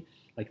 60,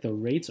 like the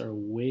rates are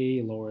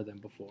way lower than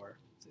before.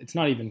 It's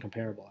not even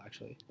comparable,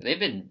 actually. They've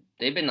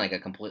been like a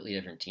completely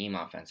different team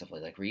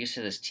offensively. Like we're used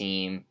to this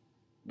team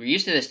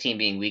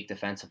being weak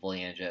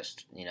defensively and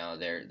just,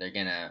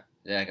 they're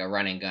like a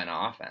run and gun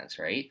offense,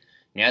 right?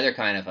 Now they're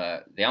kind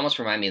of they almost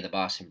remind me of the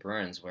Boston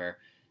Bruins where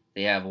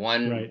they have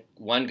one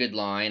good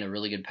line, a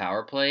really good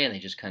power play, and they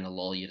just kind of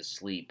lull you to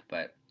sleep.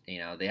 But,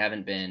 they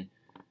haven't been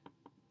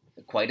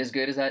quite as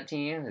good as that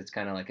team. It's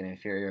kind of like an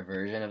inferior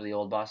version of the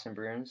old Boston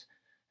Bruins,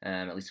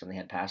 at least when they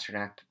had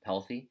Pasternak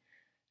healthy.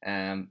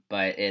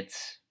 But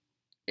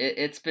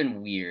it's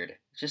been weird.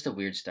 It's just a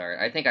weird start.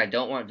 I think I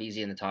don't want VZ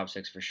in the top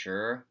 6 for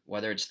sure.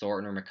 Whether it's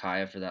Thornton or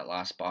Mikheyev for that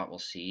last spot, we'll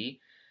see.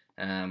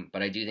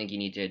 But I do think you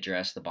need to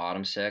address the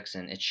bottom 6,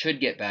 and it should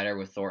get better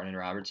with Thornton and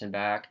Robertson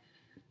back.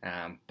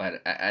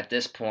 But at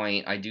this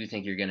point, I do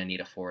think you're going to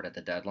need a forward at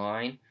the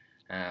deadline.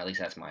 At least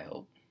that's my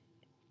hope.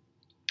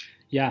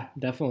 Yeah,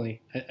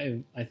 definitely.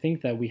 I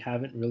think that we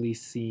haven't really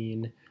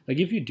seen, like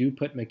if you do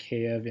put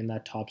Mikheyev in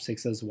that top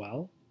 6 as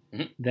well,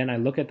 then I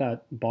look at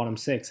that bottom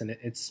 6 and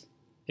it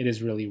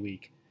is really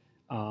weak.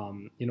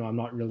 I'm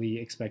not really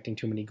expecting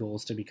too many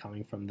goals to be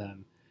coming from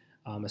them,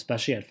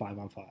 especially at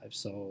 5-on-5.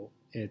 So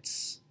they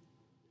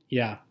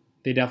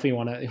definitely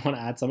want to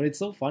add someone. It's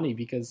so funny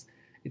because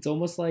it's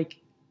almost like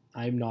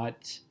I'm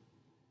not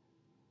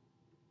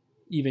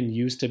even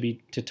used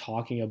to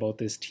talking about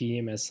this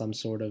team as some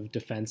sort of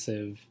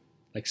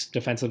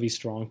defensively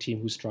strong team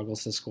who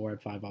struggles to score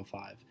at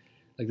 5-on-5.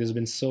 Like there's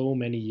been so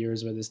many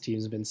years where this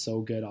team's been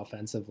so good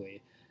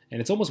offensively, and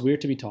it's almost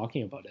weird to be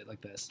talking about it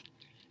like this.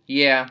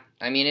 Yeah,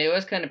 I mean it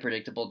was kind of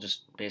predictable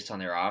just based on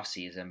their off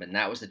season, but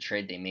that was the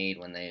trade they made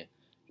when they,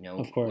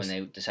 when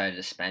they decided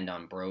to spend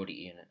on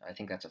Brody, and I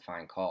think that's a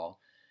fine call.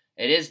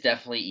 It is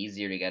definitely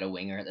easier to get a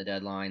winger at the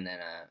deadline than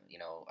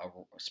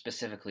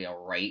specifically a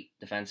right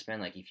defenseman.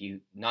 Like if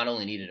you not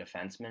only need a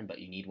defenseman, but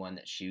you need one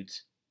that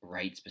shoots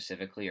right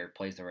specifically or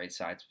plays the right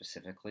side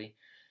specifically,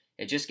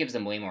 it just gives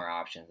them way more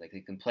options. Like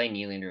they can play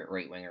Nylander at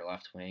right wing or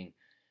left wing.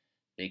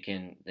 They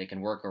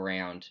can work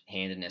around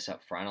handedness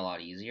up front a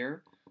lot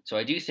easier. So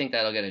I do think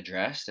that'll get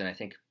addressed, and I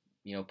think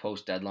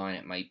post deadline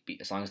it might be,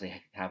 as long as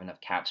they have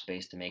enough cap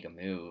space to make a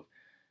move.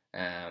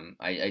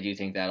 I do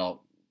think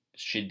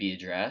should be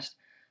addressed.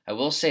 I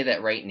will say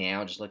that right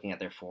now, just looking at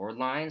their forward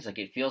lines, like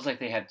it feels like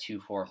they have 2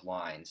 fourth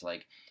lines.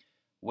 Like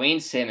Wayne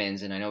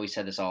Simmons, and I know we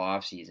said this all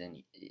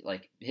offseason,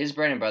 like his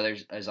bread and butter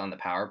is on the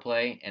power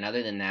play, and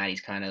other than that,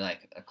 he's kind of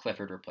like a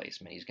Clifford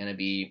replacement. He's going to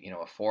be,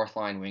 a 4th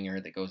line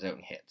winger that goes out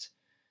and hits.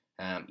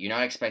 You're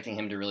not expecting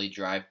him to really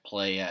drive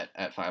play at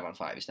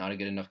 5-on-5. He's not a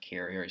good enough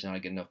carrier. He's not a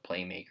good enough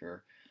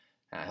playmaker.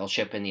 He'll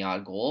chip in the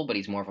odd goal, but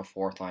he's more of a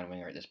 4th line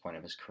winger at this point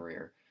of his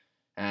career.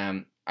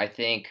 I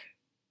think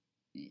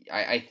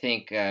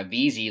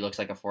VZ looks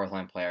like a 4th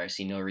line player. I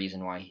see no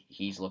reason why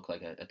he's looked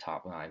like a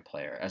top line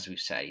player. As we've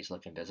said, he's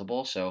looked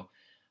invisible. So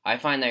I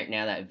find that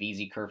now that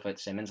VZ, Kerfoot,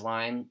 Simmons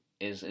line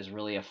is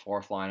really a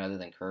 4th line other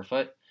than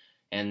Kerfoot.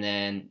 And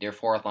then their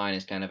 4th line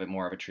is kind of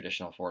more of a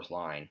traditional 4th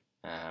line.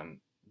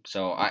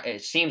 So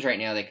it seems right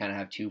now they kind of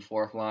have 2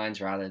 4th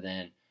lines rather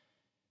than,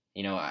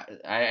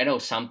 I know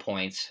some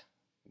points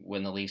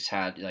when the Leafs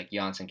had like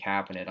Janssen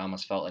Kapanen, it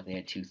almost felt like they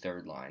had 2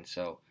 third lines.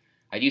 So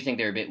I do think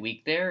they're a bit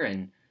weak there,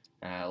 and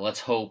let's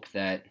hope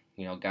that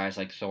guys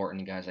like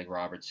Thornton, guys like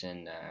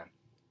Robertson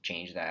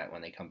change that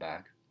when they come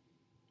back.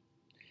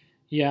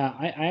 Yeah,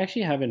 I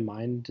actually have in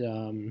mind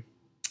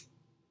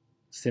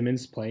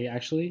Simmons' play,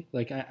 actually.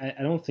 Like, I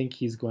don't think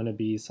he's going to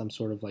be some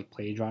sort of, like,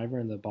 play driver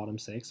in the bottom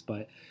six,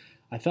 but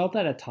I felt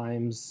that at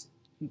times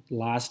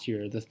last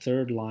year, the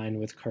third line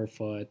with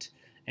Kerfoot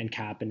and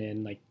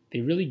Kapanen, like,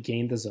 they really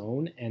gained the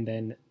zone, and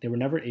then they were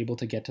never able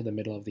to get to the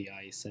middle of the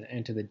ice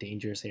and to the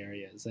dangerous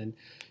areas. And,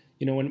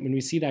 when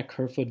we see that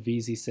Kerfoot,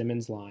 VZ,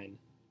 Simmons line,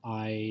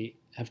 I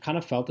have kind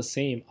of felt the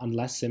same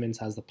unless Simmons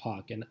has the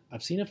puck. And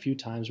I've seen a few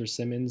times where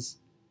Simmons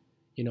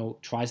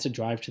tries to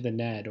drive to the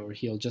net, or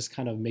he'll just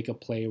kind of make a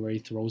play where he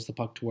throws the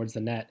puck towards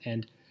the net.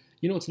 And,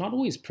 it's not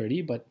always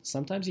pretty, but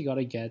sometimes you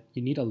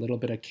need a little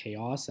bit of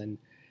chaos and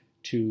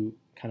to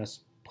kind of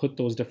put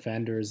those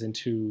defenders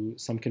into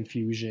some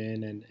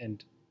confusion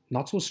and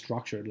not so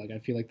structured. Like, I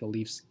feel like the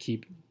Leafs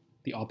keep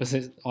the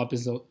opposition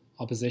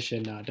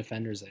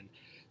defenders in.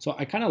 So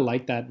I kind of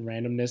like that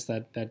randomness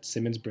that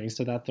Simmons brings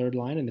to that third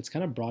line, and it's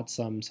kind of brought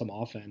some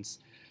offense.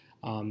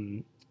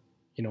 In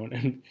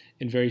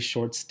very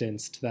short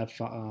stints to that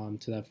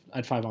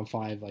at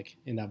 5-on-5, like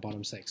in that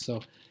bottom six.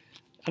 So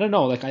I don't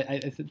know, like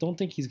I don't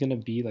think he's gonna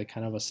be like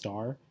kind of a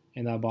star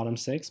in that bottom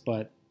six,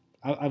 but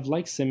I've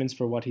liked Simmons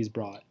for what he's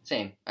brought.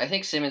 Same. I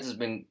think Simmons has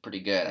been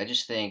pretty good. I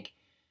just think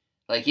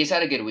like he's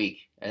had a good week.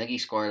 I think he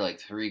scored like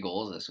 3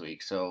 goals this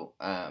week, so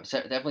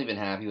definitely been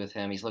happy with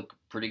him. He's looked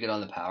pretty good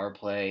on the power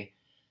play.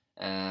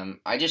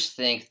 I just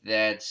think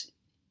that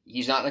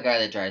he's not the guy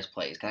that drives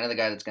plays. He's kind of the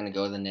guy that's going to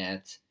go to the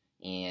net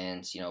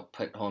and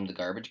put home the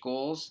garbage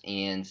goals,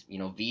 and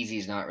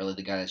VZ's not really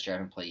the guy that's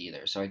driving play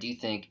either. So I do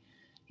think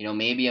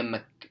maybe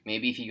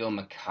if you go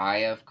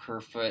Mikheyev,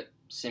 Kerfoot,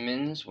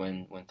 Simmons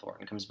when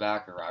Thornton comes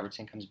back or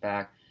Robertson comes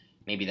back,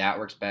 maybe that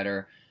works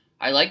better.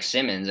 I like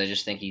Simmons. I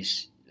just think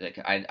he's like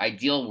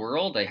ideal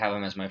world. I have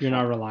him as my. You're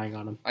not relying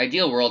on him.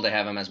 Ideal world. I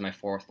have him as my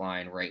fourth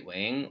line right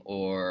wing,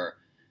 or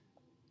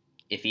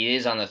if he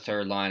is on the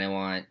third line, I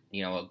want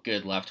a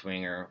good left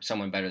winger,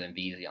 someone better than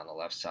VZ on the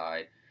left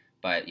side.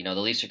 But, the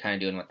Leafs are kind of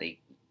doing what they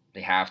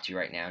have to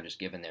right now, just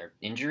given their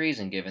injuries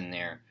and given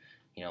their,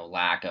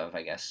 lack of,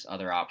 I guess,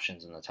 other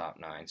options in the top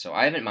 9. So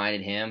I haven't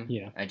minded him.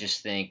 Yeah. I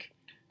just think,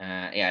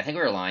 I think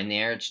we're aligned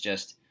there. It's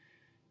just,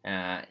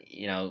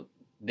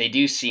 they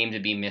do seem to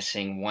be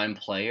missing one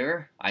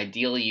player.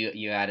 Ideally,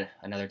 you add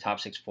another top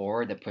 6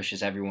 forward that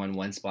pushes everyone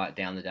one spot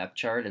down the depth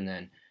chart, and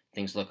then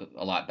things look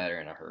a lot better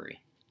in a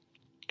hurry.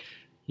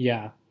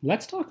 Yeah.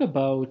 Let's talk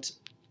about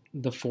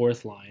the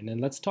fourth line,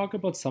 and let's talk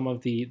about some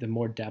of the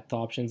more depth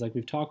options. Like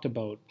we've talked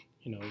about,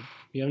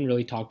 we haven't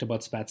really talked about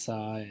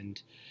Spezza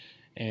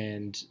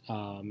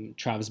and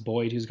Travis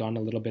Boyd, who's gotten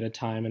a little bit of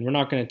time, and we're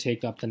not going to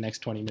take up the next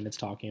 20 minutes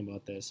talking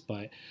about this.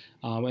 But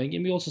and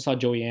we also saw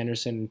Joey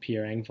Anderson and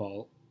Pierre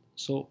Engvall.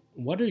 So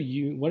what are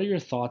your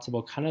thoughts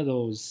about kind of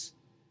those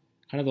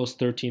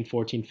 13th,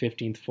 14th,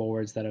 15th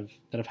forwards that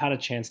have had a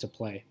chance to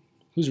play?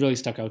 Who's really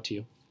stuck out to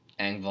you?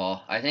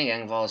 Engvall. I think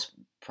Engvall is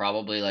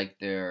probably like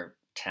their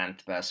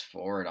 10th best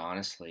forward,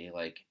 honestly.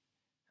 Like,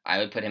 I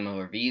would put him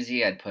over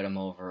VZ. I'd put him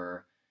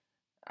over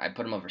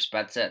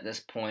Spezza at this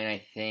point,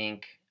 I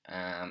think.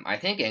 I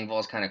think Engvall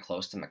is kind of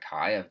close to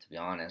Mikheyev, to be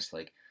honest.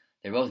 Like,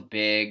 they're both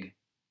big.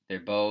 They're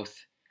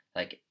both,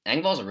 like,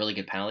 Engvall's a really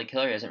good penalty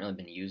killer. He hasn't really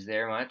been used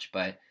there much,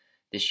 but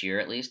this year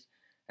at least.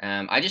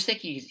 I just think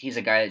he's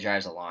a guy that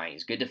drives a line.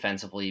 He's good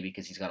defensively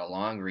because he's got a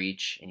long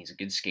reach, and he's a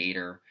good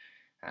skater.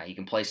 He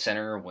can play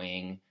center or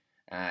wing.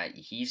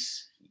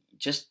 He's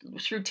just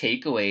through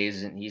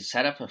takeaways, and he's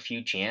set up a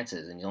few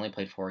chances, and he's only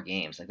played 4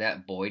 games. Like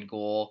that Boyd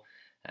goal,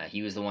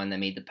 he was the one that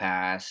made the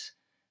pass.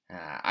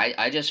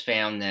 I just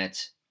found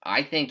that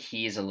I think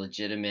he is a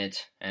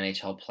legitimate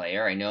NHL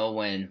player. I know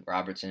when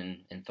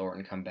Robertson and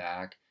Thornton come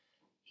back,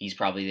 he's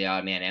probably the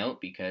odd man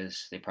out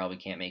because they probably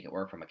can't make it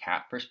work from a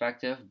cap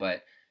perspective,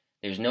 but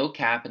there's no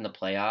cap in the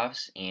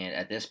playoffs, and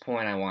at this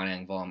point I want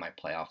Engvall in my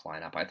playoff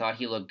lineup. I thought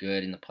he looked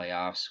good in the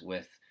playoffs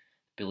with,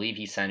 I believe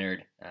he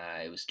centered,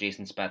 it was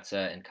Jason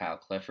Spezza and Kyle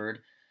Clifford.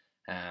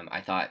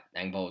 I thought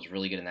Engvall was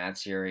really good in that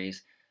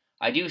series.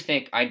 I do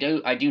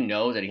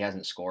know that he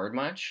hasn't scored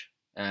much,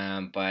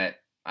 but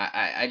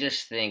I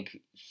just think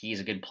he's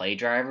a good play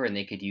driver, and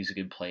they could use a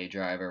good play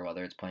driver,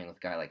 whether it's playing with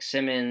a guy like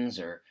Simmons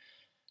or,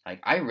 like,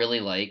 I really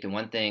like, and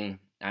one thing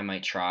I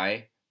might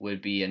try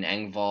would be an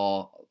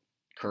Engvall,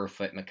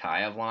 Kerfoot,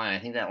 Mikheyev line. I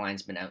think that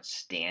line's been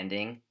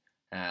outstanding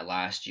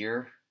last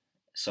year,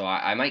 so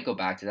I might go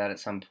back to that at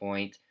some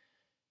point.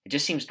 It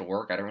just seems to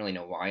work. I don't really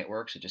know why it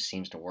works. It just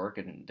seems to work,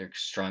 and they're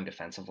strong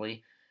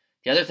defensively.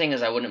 The other thing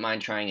is I wouldn't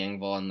mind trying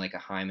Engvall in like a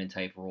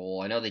Hyman-type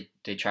role. I know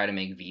they try to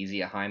make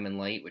VZ a Hyman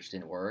light, which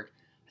didn't work.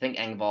 I think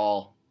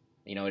Engvall,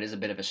 it is a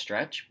bit of a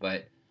stretch,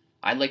 but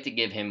I'd like to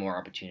give him more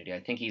opportunity. I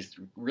think he's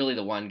really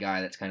the one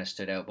guy that's kind of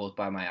stood out both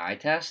by my eye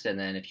test, and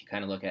then if you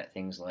kind of look at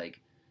things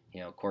like,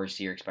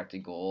 Corsi or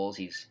expected goals,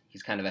 he's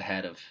kind of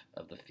ahead of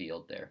the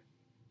field there.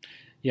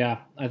 Yeah,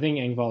 I think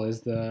Engvall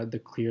is the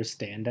clear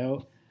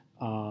standout.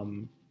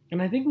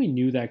 And I think we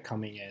knew that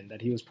coming in,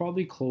 that he was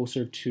probably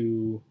closer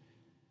to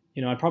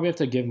I probably have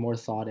to give more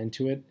thought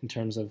into it in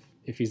terms of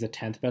if he's the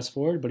 10th best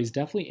forward, but he's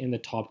definitely in the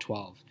top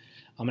 12.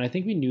 And I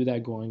think we knew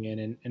that going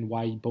in, and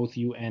why both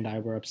you and I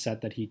were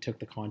upset that he took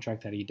the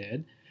contract that he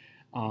did.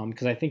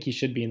 Because I think he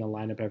should be in the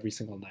lineup every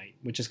single night,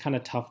 which is kind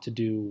of tough to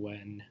do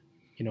when,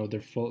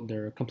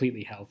 they're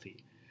completely healthy.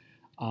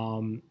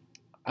 I'm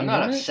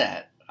not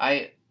upset.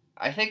 I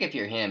think if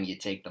you're him, you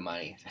take the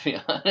money, to be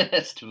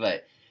honest.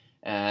 But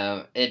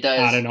it does.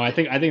 I don't know. I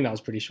think that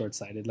was pretty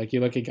short-sighted. Like, you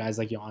look at guys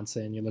like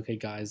Janssen, you look at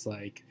guys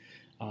like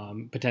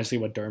potentially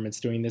what Dermott's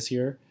doing this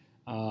year.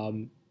 I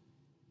don't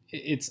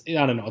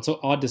know. It's an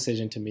odd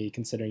decision to me,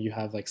 considering you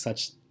have like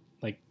such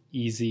like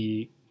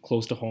easy,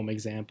 close to home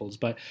examples.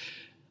 But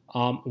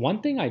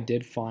one thing I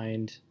did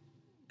find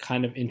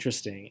kind of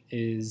interesting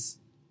is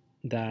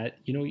that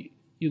you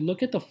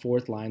look at the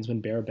fourth lines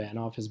when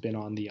Barabanov has been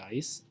on the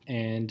ice,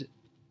 and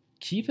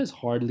Keefe has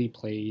hardly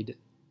played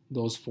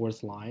those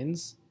fourth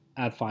lines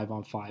at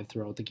 5-on-5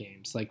 throughout the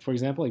games. Like, for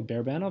example, like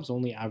Barabanov's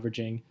only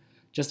averaging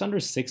just under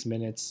 6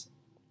 minutes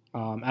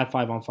at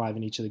 5-on-5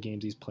 in each of the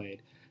games he's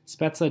played.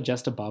 Spezza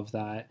just above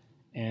that,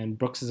 and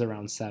Brooks is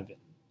around 7.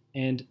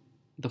 And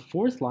the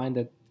fourth line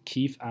that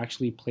Keefe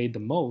actually played the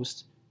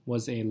most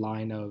was a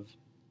line of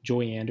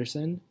Joey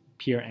Anderson,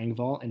 Pierre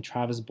Engvall, and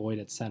Travis Boyd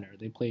at center.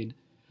 They played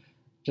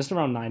just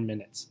around 9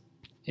 minutes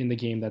in the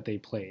game that they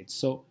played.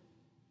 So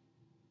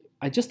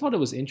I just thought it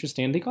was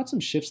interesting. They got some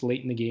shifts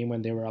late in the game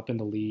when they were up in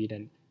the lead,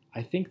 and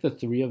I think the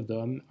three of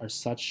them are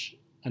such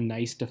a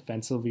nice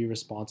defensively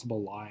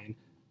responsible line.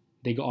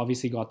 They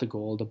obviously got the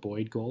goal, the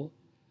Boyd goal,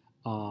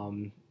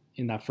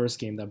 in that first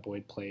game that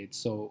Boyd played,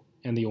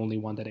 and the only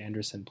one that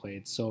Anderson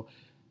played. So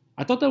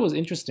I thought that was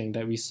interesting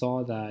that we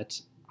saw that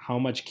how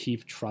much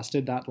Keefe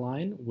trusted that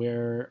line,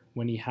 where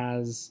when he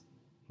has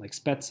like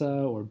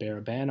Spezza or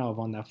Barabanov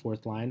on that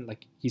fourth line,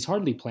 like he's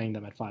hardly playing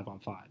them at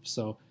 5-on-5.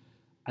 So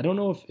I don't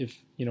know if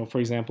for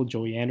example,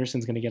 Joey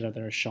Anderson's going to get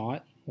another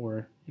shot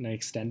or an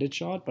extended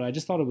shot, but I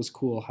just thought it was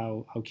cool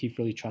how Keefe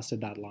really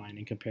trusted that line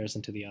in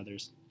comparison to the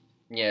others.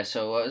 Yeah,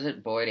 so what was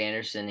it? Boyd,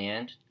 Anderson,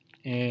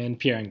 and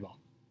Pierre Engvall.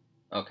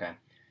 Okay.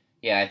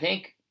 Yeah, I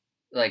think,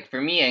 like,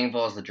 for me,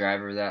 Engvall is the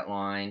driver of that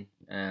line.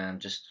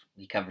 Just,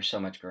 he covers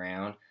so much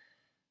ground.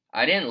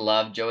 I didn't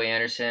love Joey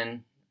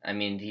Anderson. I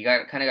mean, he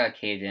got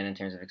caved in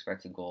terms of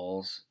expected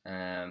goals.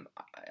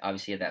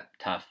 Obviously, had that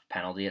tough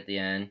penalty at the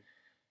end.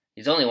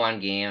 He's only one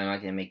game. I'm not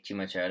going to make too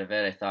much out of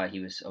it. I thought he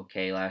was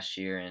okay last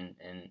year in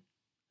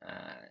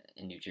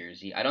New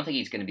Jersey. I don't think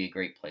he's going to be a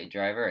great play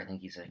driver. I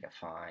think he's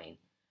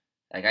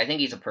I think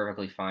he's a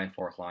perfectly fine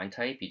fourth line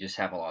type. You just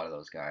have a lot of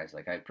those guys.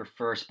 Like, I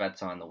prefer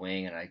Spezza on the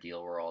wing in an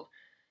ideal world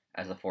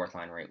as the fourth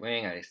line right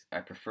wing. I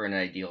prefer in an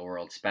ideal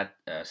world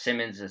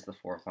Simmons as the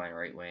fourth line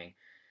right wing.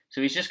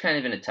 So he's just kind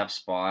of in a tough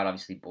spot.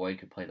 Obviously, Boyd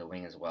could play the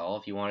wing as well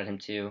if you wanted him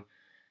to.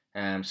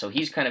 So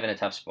he's kind of in a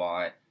tough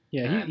spot.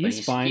 Yeah,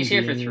 he's fine. He's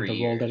here for 3 years.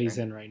 The role that he's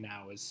in right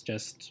now is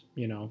just,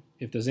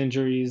 if there's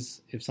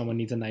injuries, if someone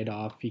needs a night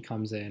off, he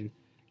comes in,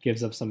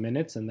 gives up some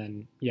minutes, and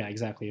then, yeah,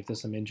 exactly. If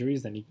there's some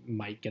injuries, then he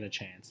might get a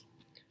chance.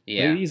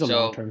 Yeah, but he's a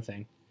long-term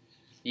thing.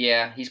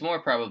 Yeah, he's more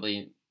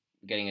probably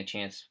getting a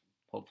chance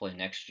hopefully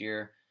next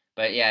year.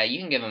 But yeah, you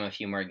can give him a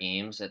few more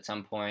games at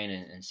some point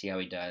and see how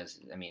he does.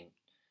 I mean,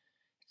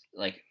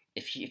 like,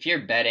 if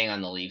you're betting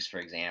on the Leafs, for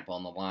example,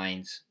 and the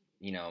line's,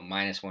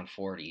 minus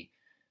 140,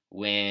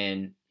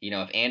 when,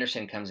 if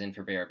Anderson comes in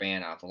for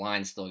Barabanov, the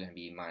line's still going to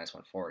be minus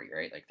 140,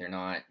 right? Like,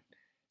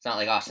 it's not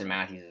like Austin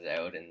Matthews is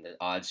out and the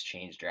odds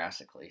change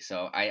drastically.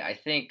 So I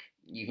think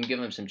you can give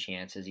him some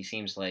chances. He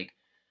seems like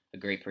a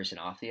great person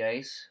off the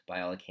ice,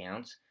 by all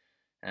accounts.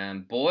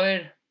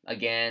 Boyd,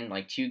 again,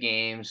 like 2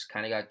 games,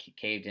 kind of got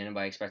caved in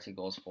by expected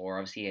goals for.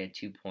 Obviously, he had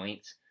 2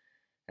 points.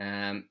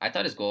 I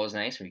thought his goal was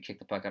nice, where he kicked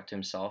the puck up to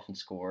himself and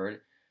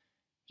scored.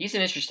 He's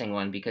an interesting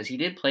one because he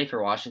did play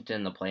for Washington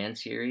in the play-in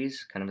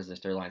series, kind of as a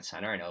third-line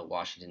center. I know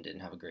Washington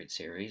didn't have a great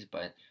series,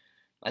 but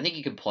I think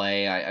he could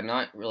play. I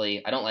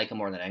don't like him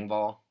more than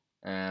Engvall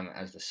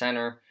as the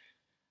center.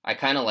 I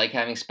kind of like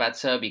having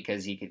Spezza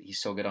because he's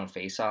so good on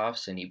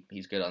faceoffs and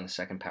he's good on the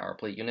second power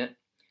play unit.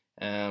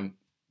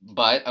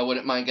 But I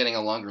wouldn't mind getting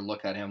a longer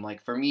look at him.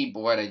 Like, for me,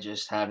 Boyd, I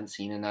just haven't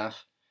seen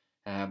enough.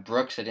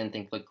 Brooks, I didn't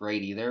think looked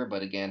great either,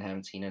 but again,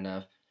 haven't seen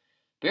enough.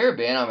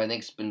 Barabanov, I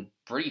think, has been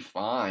pretty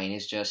fine.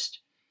 It's just,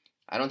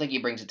 I don't think he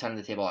brings a ton to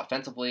the table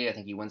offensively. I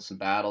think he wins some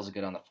battles,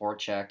 good on the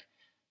forecheck.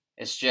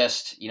 It's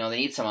just, they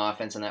need some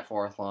offense in that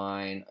fourth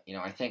line.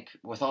 I think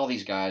with all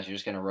these guys, you're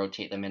just going to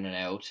rotate them in and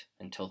out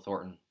until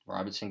Thornton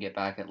Robinson get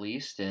back at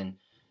least. And,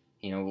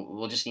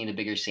 we'll just need a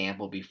bigger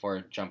sample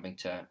before jumping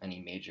to any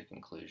major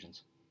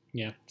conclusions.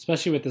 Yeah,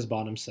 especially with this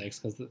bottom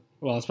 6,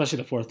 especially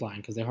the fourth line,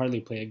 because they hardly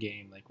play a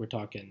game. Like, we're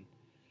talking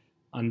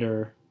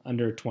under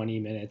 20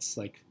 minutes,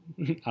 like,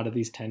 out of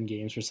these 10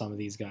 games for some of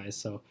these guys.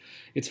 So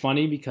it's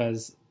funny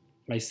because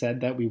I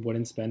said that we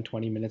wouldn't spend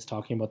 20 minutes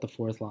talking about the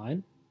fourth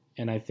line,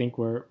 and I think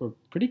we're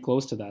pretty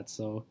close to that.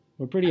 So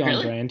we're pretty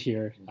on brand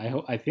here.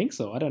 I think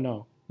so. I don't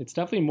know. It's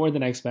definitely more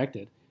than I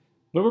expected,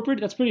 but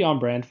that's pretty on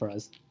brand for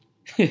us.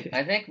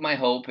 I think my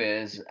hope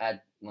is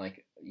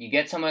you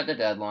get someone at the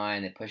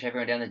deadline, they push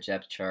everyone down the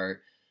depth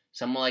chart,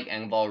 someone like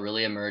Engvall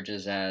really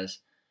emerges as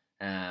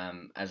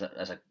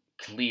a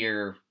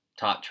clear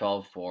top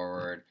 12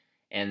 forward,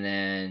 and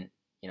then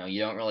you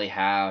don't really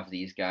have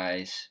these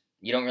guys.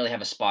 You don't really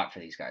have a spot for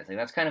these guys. Like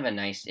that's kind of a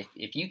nice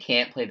if you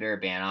can't play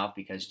Barabanov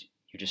because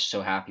you're just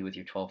so happy with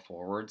your 12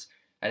 forwards.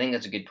 I think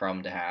that's a good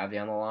problem to have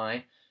down the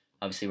line.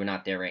 Obviously, we're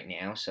not there right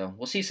now, so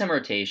we'll see some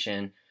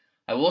rotation.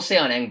 I will say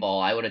on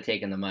Engvall, I would have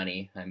taken the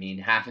money. I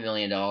mean,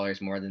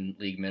 $500,000 more than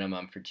league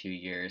minimum for 2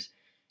 years.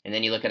 And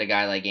then you look at a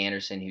guy like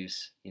Anderson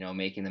who's,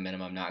 making the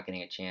minimum, not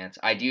getting a chance.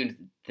 I do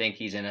think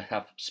he's in a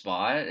tough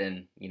spot,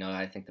 and,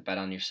 I think to bet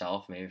on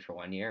yourself maybe for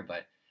 1 year,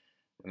 but,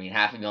 I mean,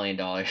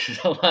 $500,000 is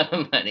a lot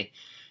of money.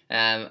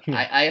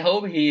 I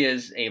hope he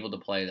is able to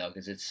play, though,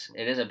 because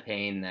it is a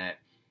pain that,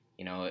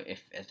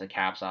 if the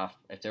cap's off,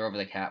 if they're over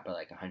the cap by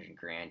like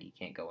 $100,000, you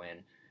can't go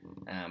in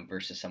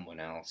versus someone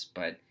else.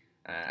 But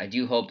I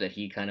do hope that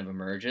he kind of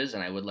emerges,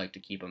 and I would like to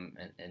keep him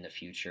in the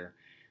future.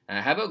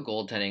 How about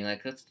goaltending?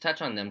 Like, let's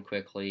touch on them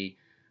quickly.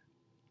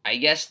 I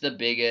guess the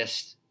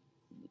biggest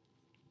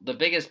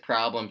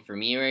problem for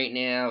me right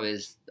now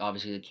is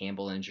obviously the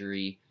Campbell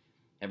injury.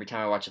 Every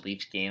time I watch a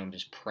Leafs game, I'm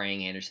just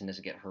praying Anderson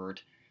doesn't get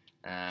hurt.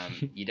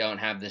 You don't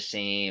have the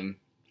same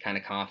kind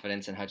of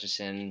confidence in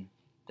Hutchison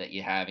that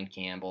you have in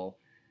Campbell.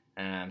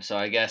 So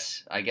I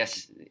guess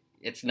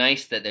it's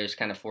nice that there's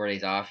kind of 4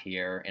 days off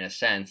here in a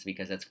sense,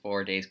 because that's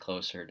 4 days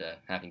closer to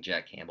having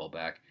Jack Campbell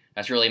back.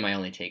 That's really my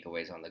only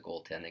takeaways on the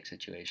goaltending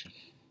situation.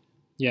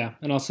 Yeah,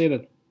 and I'll say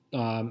that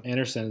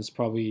Anderson is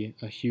probably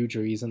a huge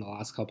reason the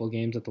last couple of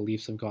games that the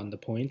Leafs have gotten the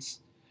points.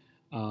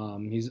 I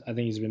think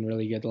he's been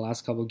really good the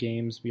last couple of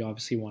games. We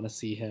obviously want to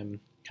see him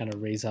kind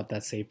of raise up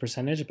that save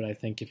percentage, but I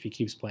think if he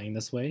keeps playing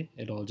this way,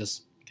 it'll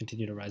just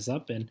continue to rise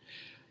up. And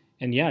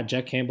yeah,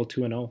 Jack Campbell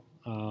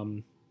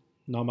 2-0.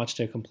 Not much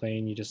to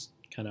complain. You just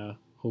kind of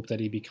hope that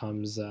he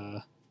becomes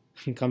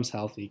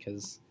healthy,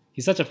 because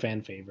he's such a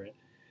fan favorite.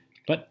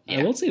 But yeah.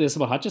 I will say this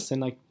about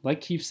Hutchison,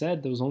 like Keith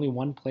said, there was only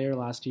one player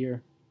last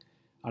year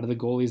out of the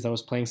goalies that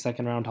was playing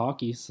second round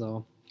hockey.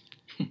 So,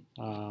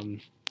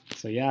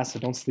 so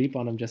don't sleep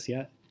on him just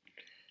yet.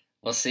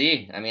 We'll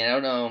see. I mean, I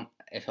don't know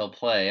if he'll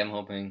play. I'm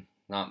hoping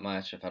not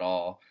much, if at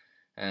all.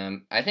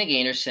 I think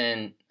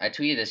Anderson, I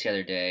tweeted this the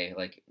other day,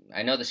 like,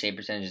 I know the save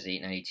percentage is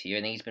 .892.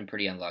 I think he's been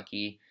pretty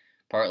unlucky,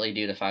 partly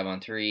due to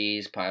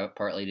 5-on-3s,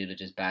 partly due to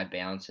just bad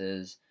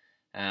bounces.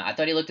 I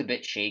thought he looked a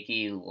bit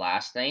shaky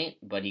last night,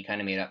 but he kind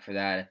of made up for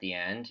that at the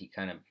end. He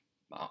kind of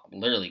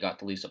literally got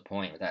to lose a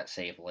point with that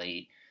save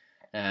late.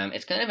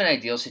 It's kind of an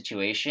ideal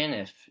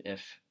situation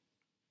if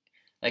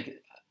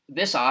like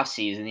this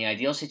offseason, the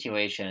ideal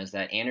situation is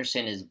that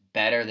Anderson is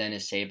better than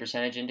his save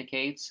percentage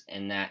indicates,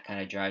 and that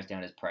kind of drives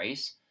down his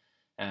price.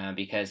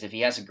 Because if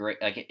he has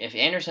if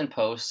Anderson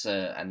posts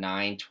a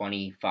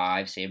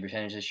 9.25 save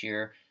percentage this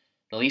year,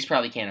 the Leafs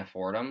probably can't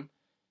afford him.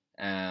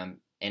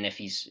 And if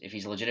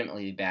he's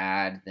legitimately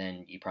bad,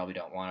 then you probably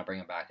don't want to bring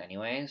him back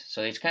anyways.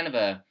 So it's kind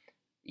of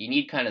you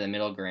need kind of the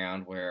middle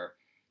ground where,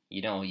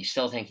 you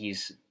still think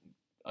he's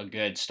a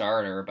good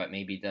starter, but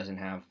maybe doesn't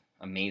have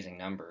amazing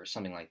numbers,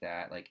 something like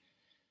that. Like,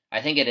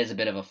 I think it is a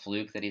bit of a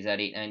fluke that he's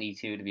at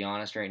 892, to be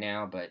honest, right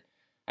now, but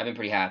I've been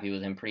pretty happy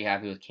with him, pretty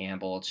happy with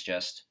Campbell. It's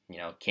just,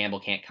 Campbell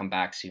can't come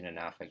back soon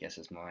enough, I guess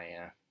is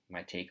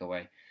my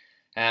takeaway.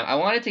 I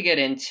wanted to get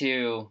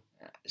into,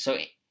 so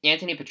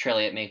Anthony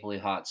Petrelli at Maple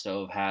Leaf Hot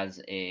Stove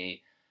has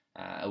a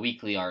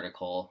weekly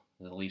article,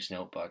 the Leafs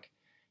Notebook,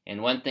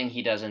 and one thing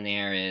he does in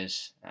there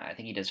is, I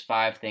think he does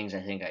 5 things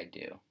I think I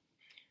do.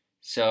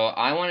 So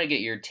I want to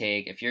get your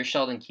take. If you're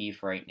Sheldon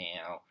Keefe right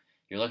now,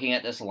 you're looking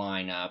at this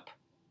lineup,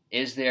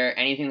 is there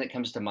anything that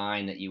comes to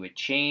mind that you would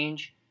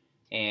change,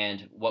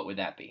 and what would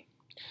that be?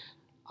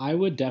 I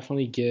would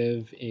definitely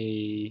give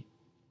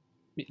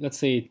let's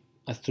say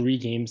a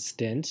 3-game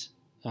stint,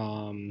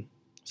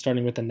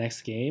 starting with the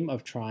next game,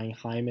 of trying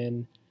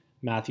Hyman,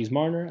 Matthews,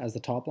 Marner as the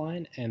top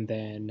line, and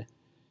then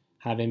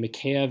having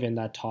Mikheyev in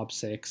that top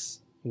 6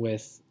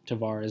 with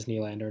Tavares,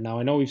 Nylander. Now,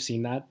 I know we've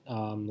seen that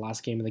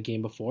last game and the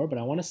game before, but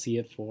I want to see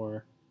it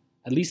for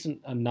at least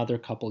another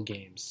couple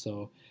games.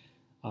 So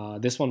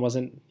this one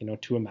wasn't,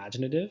 too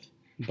imaginative,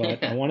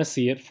 but I want to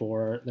see it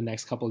for the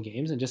next couple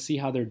games and just see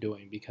how they're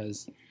doing,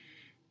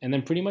 and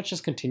then pretty much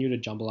just continue to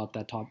jumble up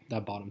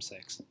that bottom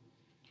 6.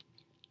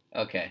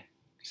 Okay.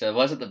 So it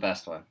wasn't the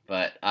best one,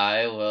 but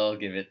I will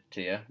give it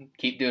to you.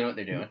 Keep doing what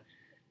they're doing.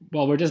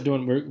 Well, we're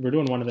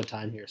doing one at a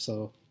time here,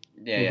 so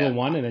we'll go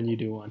one and then you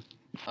do one.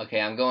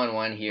 Okay, I'm going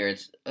one here.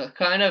 It's it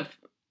kind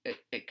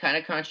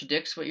of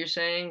contradicts what you're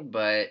saying,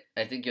 but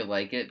I think you'll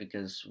like it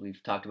because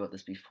we've talked about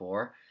this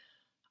before.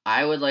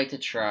 I would like to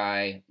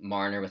try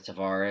Marner with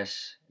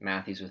Tavares,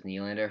 Matthews with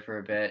Nylander for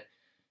a bit.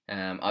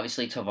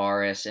 Obviously,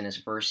 Tavares in his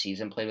first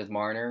season played with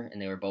Marner, and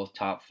they were both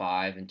top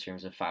 5 in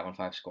terms of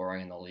 5-on-5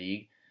 scoring in the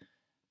league.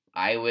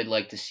 I would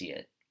like to see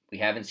it. We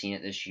haven't seen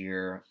it this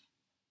year.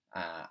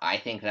 I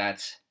think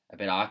that's a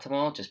bit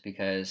optimal just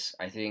because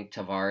I think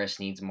Tavares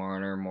needs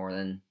Marner more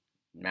than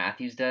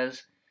Matthews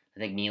does. I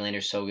think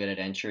Nylander's so good at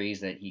entries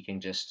that he can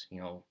just,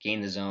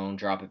 gain the zone,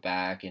 drop it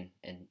back, and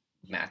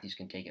Matthews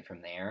can take it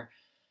from there.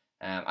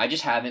 I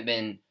just haven't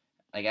been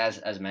like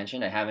as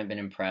mentioned, I haven't been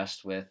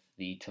impressed with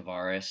the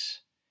Tavares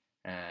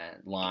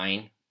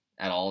line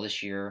at all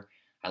this year.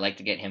 I like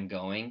to get him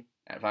going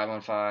at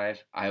 5-on-5.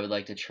 I would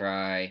like to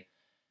try,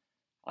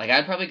 like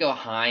I'd probably go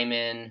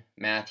Hyman,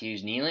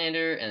 Matthews,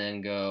 Nylander, and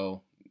then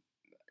go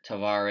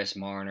Tavares,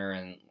 Marner,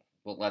 and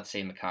well, let's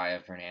say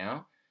Mikheyev for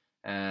now.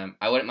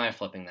 I wouldn't mind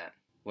flipping that.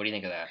 What do you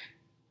think of that?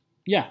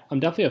 Yeah, I'm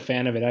definitely a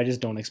fan of it. I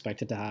just don't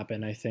expect it to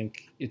happen. I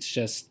think it's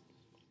just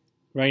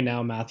right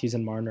now Matthews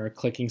and Marner are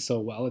clicking so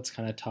well, it's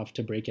kind of tough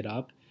to break it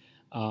up.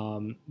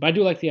 But I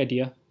do like the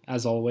idea,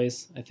 as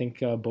always. I think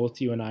both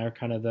you and I are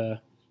kind of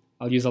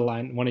I'll use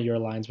one of your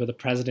lines, we're the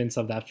presidents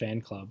of that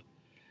fan club.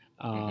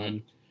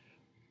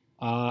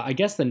 I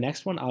guess the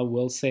next one I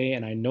will say,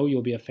 and I know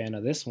you'll be a fan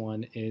of this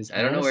one, is...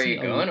 I don't know where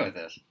you're going with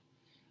this.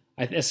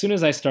 As soon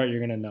as I start, you're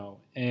going to know.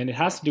 And it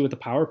has to do with the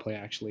power play,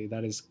 actually.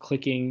 That is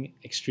clicking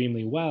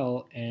extremely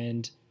well.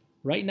 And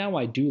right now,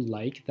 I do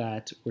like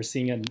that we're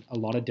seeing a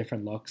lot of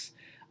different looks.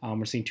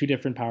 We're seeing 2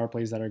 different power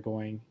plays that are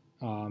going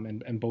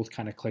and both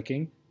kind of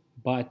clicking.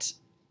 But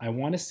I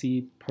want to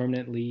see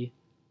permanently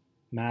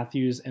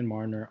Matthews and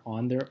Marner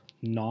on their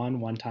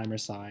non-one-timer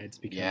sides.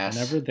 Because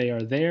whenever they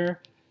are there,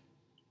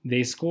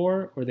 they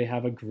score or they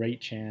have a great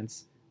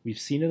chance. We've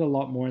seen it a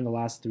lot more in the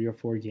last 3 or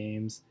 4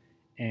 games.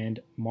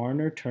 And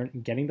Marner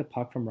getting the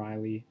puck from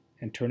Riley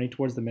and turning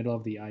towards the middle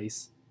of the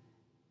ice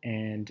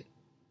and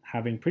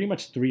having pretty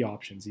much 3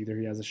 options. Either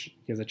he has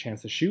a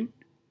chance to shoot,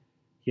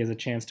 he has a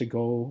chance to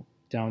go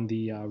down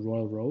the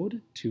Royal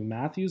Road to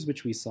Matthews,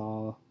 which we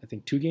saw, I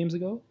think, 2 games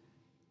ago,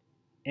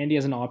 and he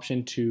has an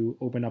option to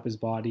open up his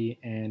body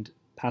and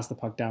pass the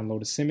puck down low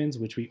to Simmons,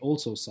 which we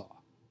also saw.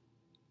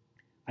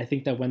 I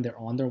think that when they're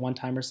on their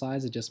one-timer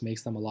sides, it just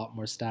makes them a lot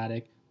more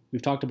static.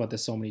 We've talked about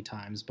this so many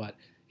times, but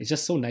it's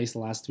just so nice the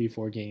last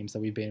 3-4 games that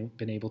we've been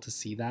able to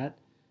see that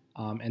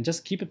and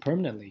just keep it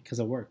permanently because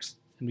it works,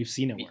 and we've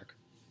seen it work.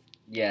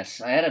 Yes,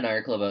 I had an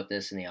article about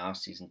this in the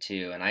offseason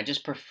too, and I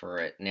just prefer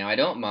it. Now, I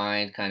don't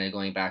mind kind of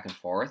going back and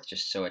forth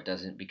just so it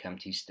doesn't become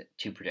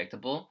too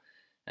predictable.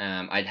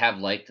 I'd have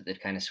liked that they've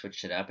kind of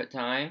switched it up at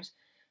times,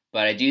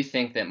 but I do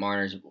think that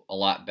Marner's a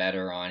lot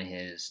better on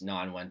his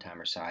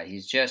non-one-timer side.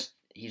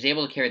 He's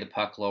able to carry the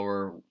puck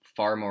lower,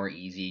 far more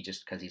easy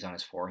just because he's on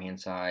his forehand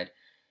side.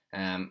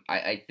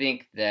 I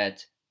think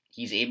that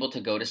he's able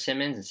to go to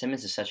Simmons, and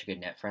Simmons is such a good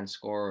net front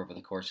scorer over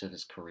the course of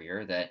his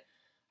career that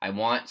I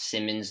want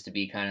Simmons to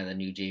be kind of the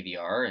new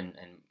JVR, and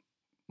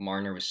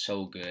Marner was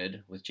so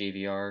good with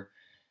JVR.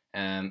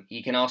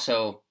 He can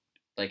also,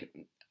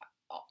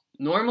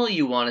 normally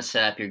you want to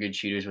set up your good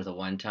shooters with a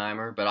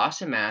one-timer, but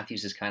Austin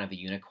Matthews is kind of a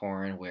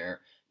unicorn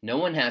where no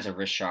one has a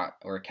wrist shot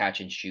or a catch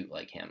and shoot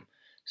like him.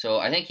 So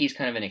I think he's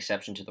kind of an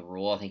exception to the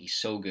rule. I think he's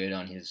so good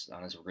on his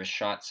wrist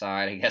shot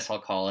side, I guess I'll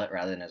call it,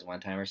 rather than his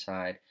one-timer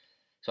side.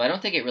 So I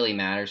don't think it really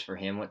matters for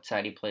him what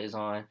side he plays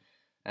on.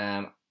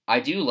 I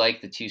do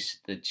like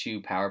the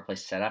two power play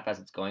setup as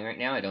it's going right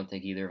now. I don't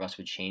think either of us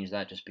would change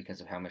that just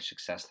because of how much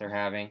success they're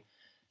having.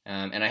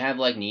 And I have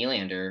like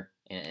Nylander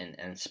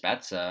and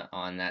Spezza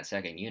on that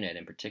second unit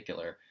in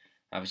particular.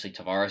 Obviously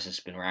Tavares has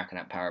been racking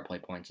up power play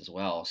points as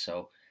well.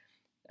 So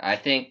I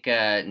think,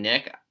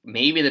 Nick,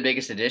 maybe the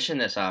biggest addition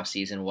this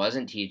offseason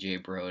wasn't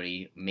TJ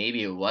Brody.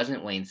 Maybe it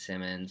wasn't Wayne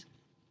Simmons.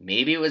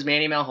 Maybe it was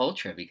Manny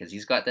Malhotra because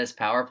he's got this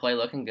power play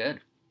looking good.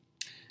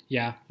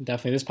 Yeah,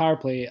 definitely. This power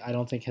play I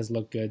don't think has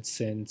looked good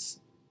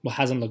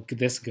hasn't looked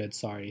this good,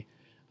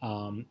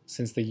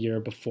 since the year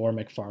before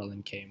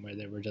McFarland came, where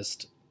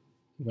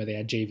they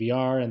had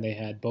JVR and they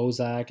had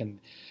Bozak and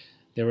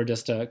they were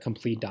just a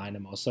complete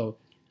dynamo. So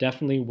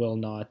definitely will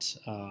not...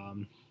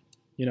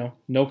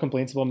 no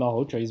complaints about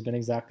Malhotra. He's been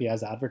exactly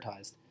as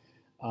advertised.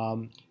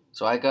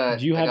 So I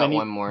got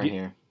one more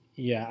here.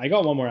 Yeah, I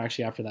got one more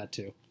actually after that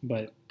too.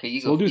 But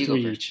okay, we'll do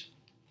 3 each.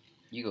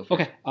 You go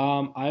first. Okay.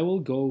 I will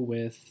go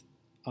with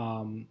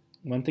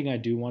one thing I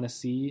do want to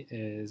see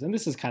is, and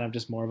this is kind of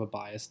just more of a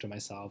bias to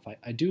myself,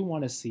 I do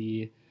want to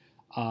see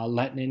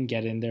Lehtinen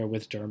get in there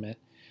with Dermott.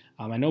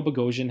 I know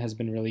Bogosian has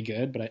been really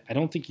good, but I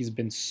don't think he's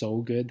been so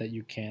good that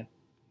you can't,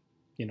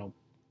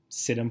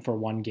 sit him for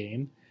one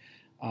game.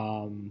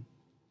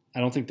 I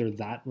don't think they're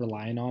that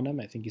reliant on him.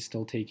 I think he's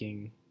still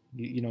taking,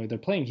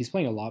 he's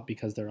playing a lot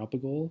because they're up a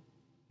goal,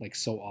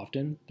 so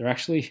often. They're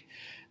actually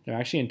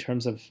in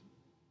terms of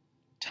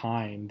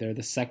time, they're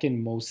the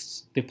second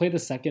most, they play the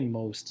second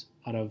most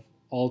out of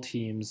all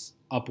teams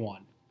up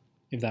one,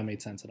 if that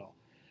made sense at all.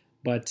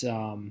 But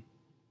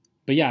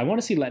yeah, I want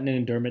to see Lehtinen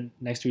and Dermott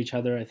next to each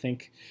other. I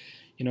think,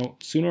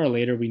 sooner or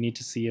later we need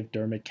to see if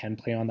Dermott can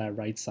play on that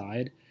right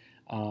side.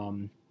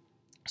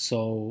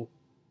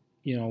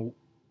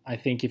 I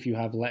think if you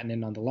have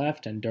Lehtinen on the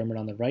left and Dermott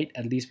on the right,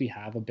 at least we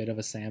have a bit of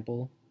a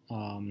sample.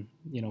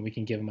 We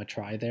can give him a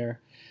try there.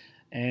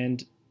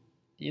 And,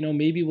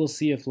 maybe we'll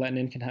see if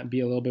Lehtinen can be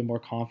a little bit more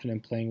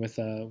confident playing with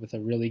a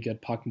really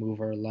good puck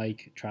mover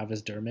like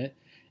Travis Dermott.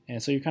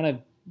 And so you're kind of,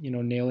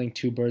 nailing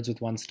 2 birds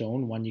with one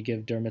stone. One, you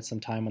give Dermott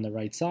some time on the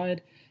right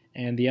side.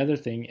 And the other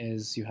thing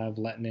is you have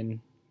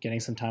Lehtinen getting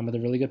some time with a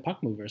really good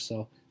puck mover.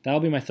 So that'll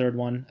be my third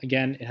one.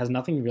 Again, it has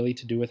nothing really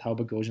to do with how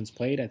Bogosian's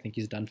played. I think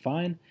he's done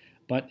fine.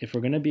 But if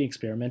we're going to be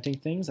experimenting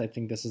things, I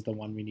think this is the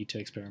one we need to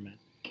experiment.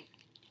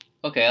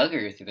 Okay, I'll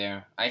agree with you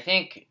there. I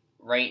think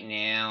right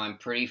now I'm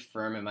pretty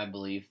firm in my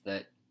belief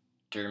that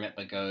Dermott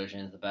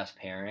Bogosian is the best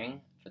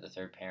pairing for the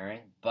third pairing.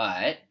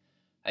 But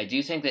I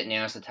do think that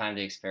now's the time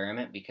to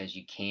experiment because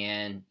you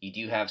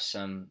do have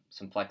some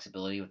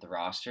flexibility with the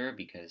roster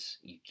because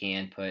you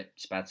can put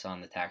Spets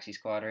on the taxi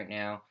squad right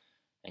now,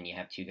 and you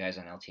have two guys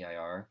on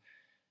LTIR.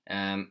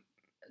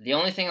 The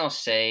only thing I'll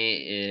say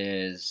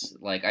is,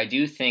 like, I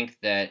do think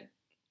that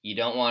you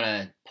don't want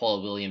to pull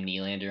a William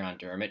Nylander on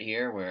Dermott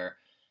here, where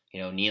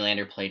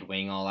Nylander played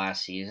wing all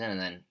last season, and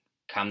then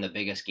come the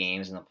biggest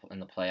games in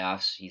the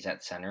playoffs, he's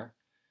at center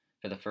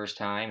for the first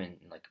time in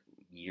like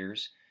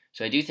years.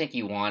 So I do think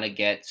you want to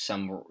get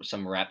some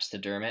reps to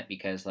Dermott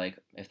because, like,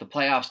 if the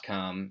playoffs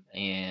come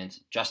and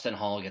Justin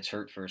Hall gets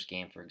hurt first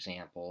game, for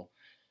example,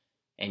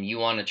 and you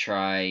want to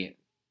try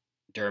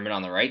Dermott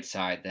on the right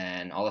side,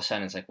 then all of a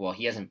sudden it's like, well,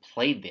 he hasn't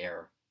played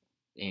there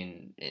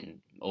in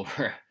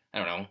over, I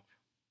don't know,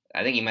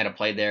 I think he might have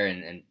played there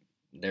in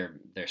their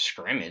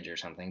scrimmage or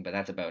something, but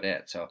that's about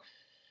it. So,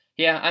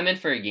 yeah, I'm in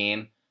for a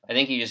game. I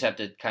think you just have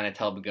to kind of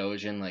tell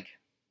Bogosian, like,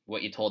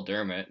 what you told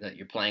Dermott, that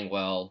you're playing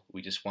well.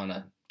 We just want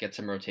to get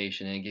some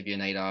rotation in, give you a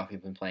night off.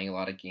 You've been playing a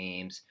lot of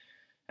games.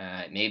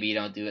 Maybe you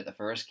don't do it the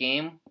first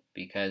game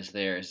because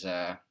there's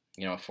a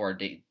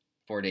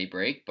 4-day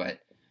break, but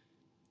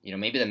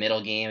maybe the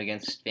middle game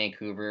against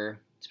Vancouver,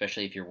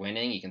 especially if you're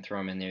winning, you can throw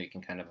him in there. You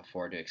can kind of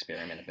afford to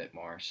experiment a bit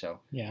more. So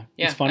yeah,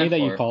 it's funny that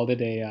you called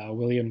it a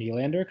William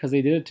Nylander because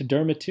they did it to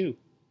Dermott too.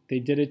 They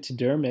did it to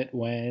Dermott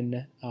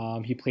when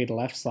he played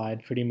left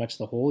side pretty much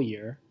the whole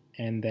year.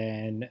 And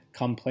then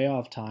come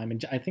playoff time,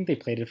 and I think they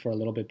played it for a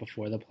little bit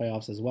before the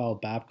playoffs as well,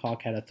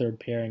 Babcock had a third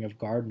pairing of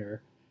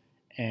Gardner,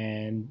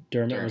 and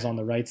Dermott was on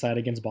the right side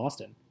against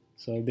Boston.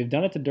 So they've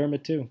done it to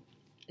Dermott too.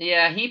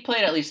 Yeah, he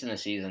played at least in the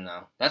season,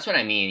 though. That's what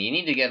I mean. You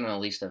need to give him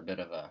at least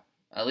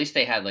at least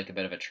they had like a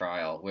bit of a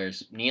trial,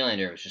 whereas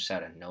Nylander was just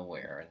out of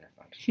nowhere.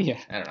 And yeah.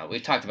 I don't know.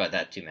 We've talked about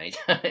that too many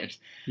times.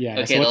 Yeah,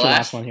 okay, so what's the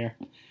last one here?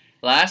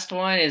 Last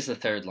one is the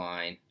third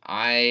line.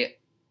 I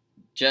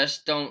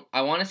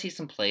want to see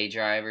some play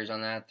drivers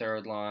on that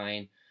third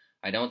line.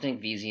 I don't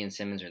think VZ and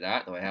Simmons are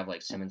that, though I have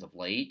like Simmons of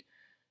late.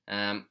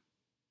 I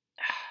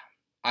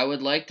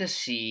would like to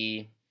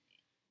see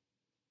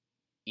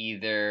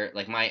either,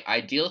 like, my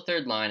ideal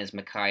third line is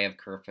Mikheyev,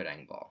 Kerfoot,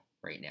 Engvall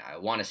right now. I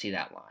want to see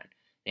that line.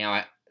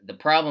 Now, the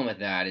problem with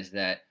that is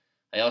that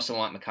I also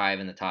want Mikheyev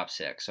in the top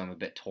six, so I'm a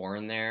bit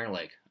torn there.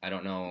 Like, I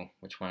don't know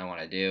which one I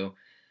want to do.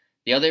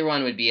 The other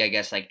one would be, I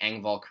guess, like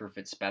Engvall,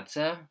 Kerfoot,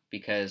 Spezza,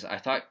 because I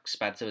thought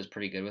Spezza was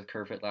pretty good with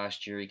Kerfoot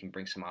last year. He can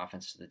bring some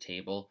offense to the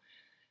table.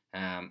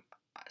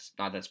 It's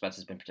not that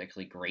Spezza's been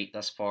particularly great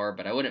thus far,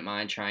 but I wouldn't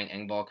mind trying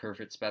Engvall,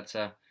 Kerfoot,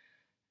 Spezza.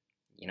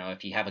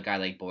 If you have a guy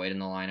like Boyd in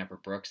the lineup or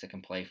Brooks that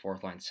can play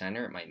fourth line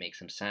center, it might make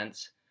some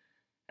sense.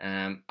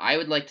 I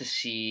would like to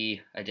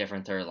see a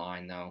different third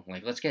line, though.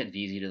 Like, let's get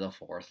VZ to the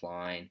fourth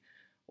line.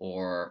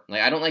 Or,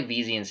 like, I don't like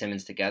VZ and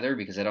Simmons together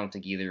because I don't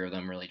think either of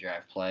them really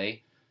drive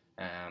play.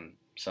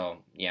 So,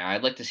 yeah,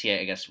 I'd like to see,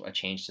 I guess, a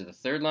change to the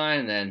third line,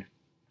 and then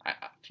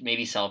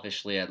maybe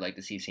selfishly, I'd like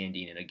to see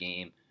Sandin in a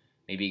game.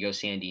 Maybe go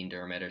Sandin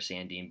Dermott or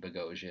Sandin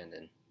Bogosian,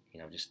 and,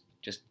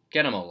 just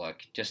get him a look.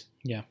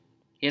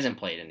 He hasn't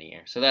played in a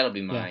year, so that'll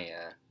be my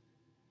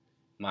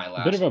my last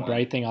one. A bit of a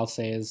bright thing I'll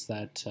say is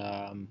that,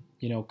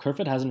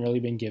 Kerfoot hasn't really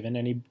been given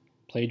any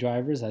play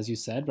drivers, as you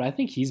said, but I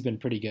think he's been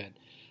pretty good.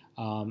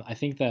 I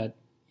think that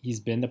he's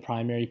been the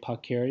primary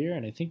puck carrier,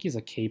 and I think he's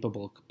a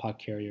capable puck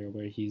carrier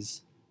where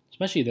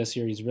especially this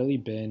year, he's really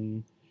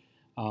been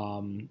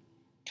kind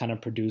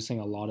of producing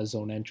a lot of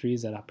zone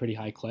entries at a pretty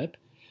high clip.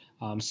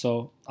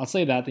 So I'll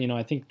say that,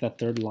 I think that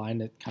third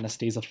line, it kind of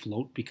stays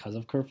afloat because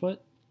of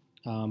Kerfoot.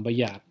 But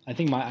yeah, I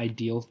think my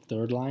ideal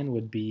third line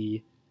would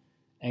be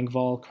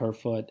Engvall,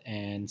 Kerfoot,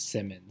 and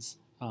Simmons.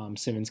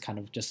 Simmons kind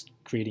of just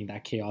creating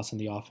that chaos in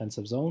the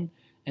offensive zone,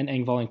 and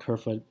Engvall and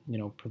Kerfoot,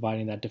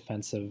 providing that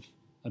defensive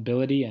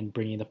ability and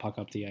bringing the puck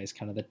up the ice,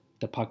 kind of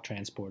the puck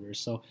transporters.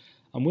 So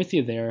I'm with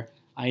you there.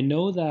 I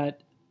know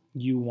that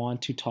you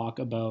want to talk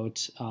about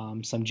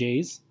some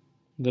Jays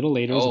a little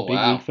later. It's a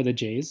big week for the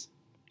Jays.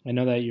 I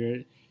know that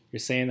you're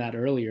saying that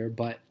earlier,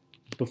 but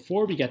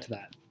before we get to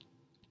that,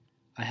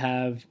 I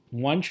have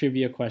one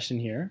trivia question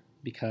here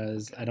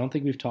because I don't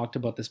think we've talked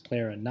about this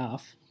player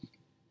enough.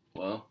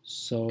 Well,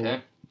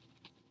 so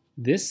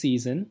this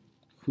season,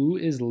 who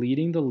is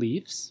leading the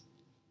Leafs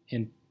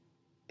in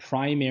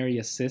primary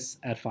assists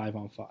at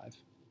 5-on-5?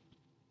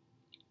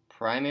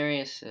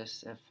 Primary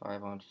assists at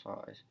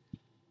 5-on-5.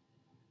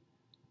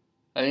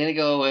 I'm going to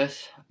go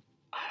with,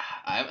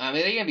 I'm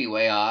either going to be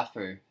way off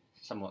or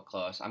somewhat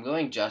close. I'm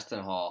going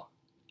Justin Hall.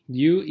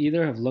 You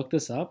either have looked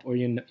this up or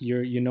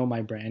you know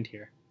my brand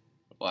here.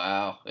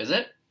 Wow. Is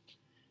it?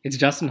 It's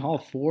Justin Hall,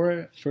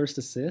 4 first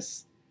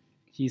assists.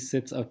 He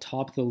sits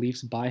atop the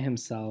Leafs by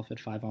himself at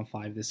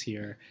 5-on-5 this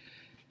year.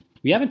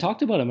 We haven't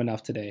talked about him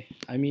enough today.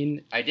 I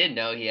mean, I did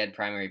know he had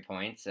primary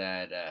points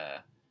at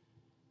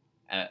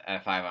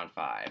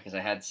 5-on-5 because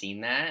I had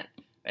seen that,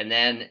 and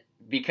then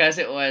because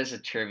it was a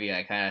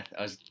trivia, I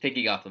was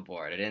thinking off the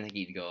board. I didn't think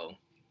he'd go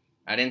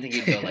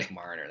like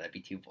Marner. That'd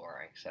be too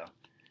boring. So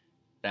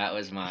that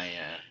was my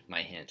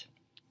hint.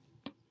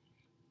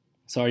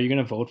 So are you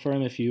gonna vote for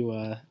him if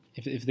you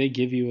if they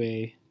give you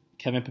a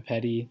Kevin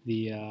Papetti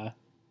the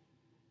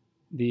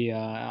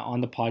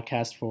on the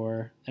podcast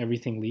for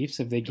Everything Leafs,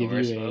 if they give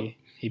Norris you vote?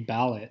 a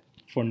ballot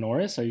for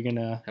Norris, are you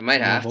gonna I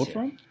might have vote to. for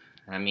him?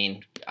 I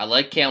mean, I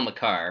like Cale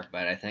Makar,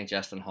 but I think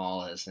Justin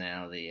Hall is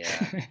now the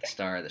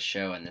star of the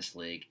show in this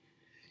league.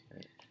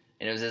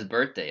 And it was his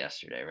birthday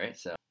yesterday, right?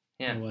 So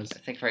yeah, It was. I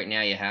think right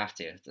now you have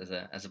to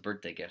as a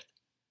birthday gift.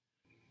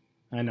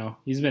 I know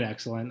he's been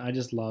excellent. I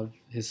just love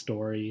his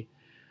story.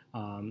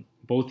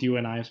 Both you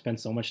and I have spent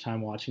so much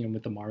time watching him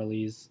with the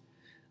Marlies.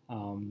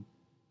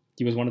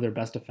 He was one of their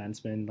best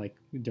defensemen, like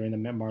during the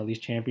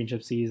Marlies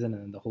championship season,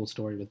 and the whole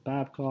story with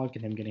Babcock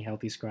and him getting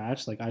healthy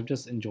scratch. Like I've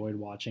just enjoyed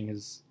watching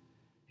his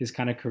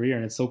kind of career,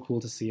 and it's so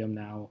cool to see him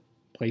now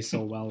play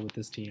so well with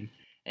this team.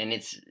 And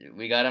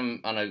we got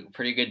him on a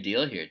pretty good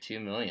deal here,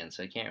 $2 million,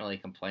 so I can't really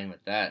complain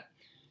with that.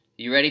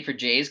 You ready for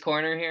Jay's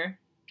corner here?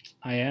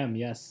 I am,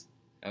 yes.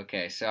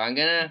 Okay, so I'm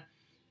gonna.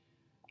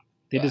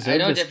 They deserve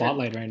the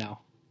spotlight right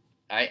now.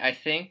 I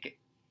think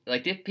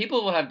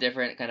people will have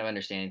different kind of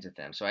understandings of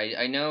them. So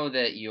I know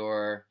that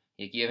you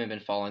haven't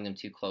been following them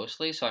too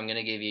closely, so I'm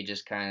gonna give you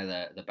just kind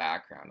of the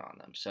background on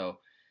them. So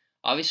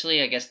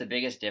obviously, I guess the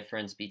biggest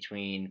difference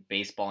between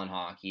baseball and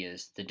hockey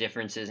is the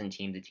differences in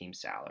team-to-team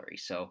salary.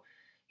 So,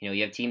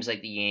 you have teams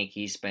like the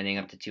Yankees spending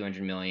up to $200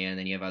 million,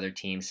 then you have other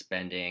teams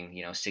spending,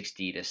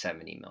 $60 to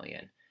 $70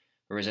 million.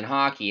 Whereas in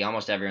hockey,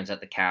 almost everyone's at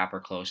the cap or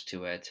close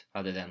to it,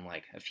 other than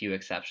like a few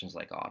exceptions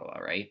like Ottawa,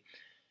 right?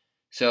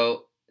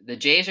 So the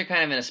Jays are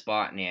kind of in a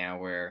spot now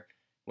where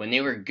when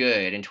they were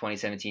good in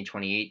 2017,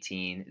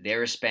 2018, they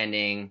were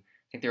spending,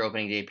 I think their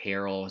opening day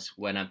payrolls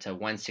went up to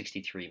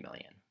 $163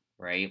 million.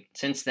 Right?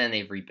 Since then,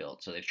 they've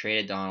rebuilt. So they've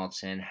traded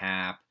Donaldson,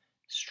 Happ,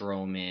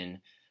 Stroman.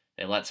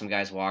 They let some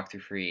guys walk through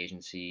free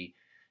agency.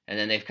 And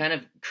then they've kind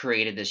of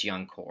created this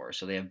young core.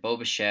 So they have Bo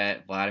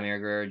Bichette, Vladimir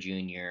Guerrero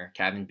Jr.,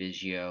 Kevin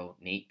Biggio,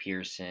 Nate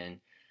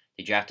Pearson.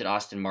 They drafted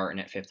Austin Martin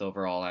at 5th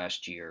overall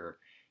last year.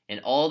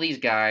 And all these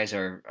guys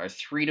are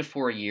 3 to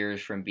 4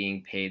 years from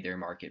being paid their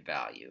market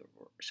value.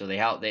 So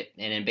and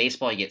in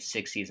baseball, you get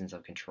 6 seasons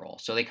of control.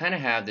 So they kind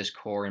of have this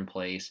core in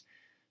place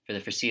for the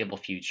foreseeable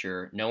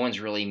future. No one's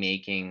really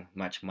making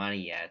much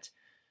money yet.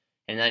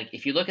 And then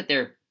if you look at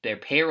their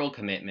payroll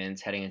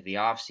commitments heading into the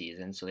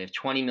offseason, so they have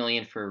 $20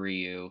 million for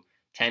Ryu,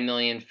 $10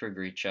 million for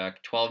Grichuk,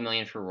 $12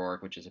 million for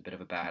Rourke, which is a bit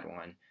of a bad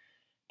one,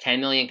 $10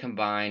 million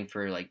combined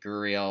for like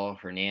Gurriel,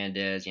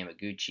 Hernandez,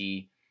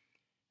 Yamaguchi.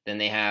 Then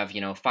they have,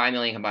 $5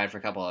 million combined for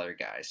a couple other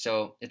guys.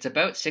 So it's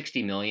about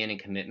 $60 million in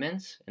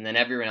commitments, and then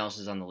everyone else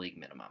is on the league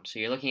minimum. So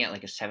you're looking at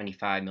like a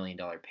 $75 million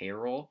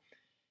payroll.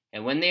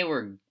 And when they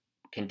were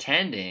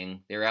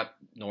contending, they're up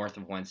north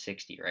of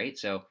 160, right?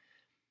 So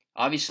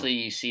obviously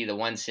you see the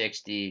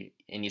 160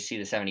 and you see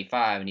the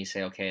 75 and you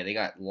say, okay, they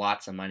got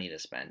lots of money to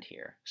spend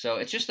here. So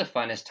it's just the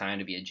funnest time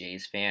to be a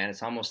Jays fan.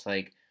 It's almost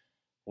like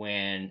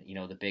when,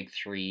 the big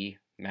three,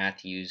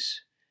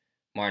 Matthews,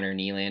 Marner,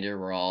 Nylander,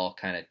 were all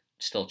kind of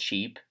still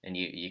cheap and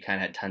you kind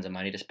of had tons of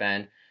money to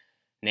spend.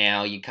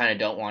 Now you kind of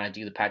don't want to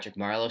do the Patrick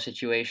Marleau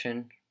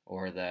situation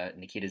or the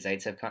Nikita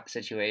Zaitsev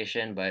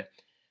situation, but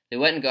they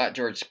went and got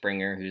George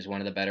Springer, who's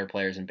one of the better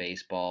players in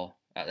baseball,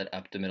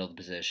 up the middle of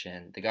the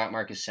position. They got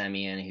Marcus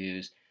Semien,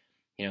 who's,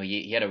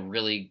 he had a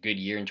really good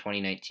year in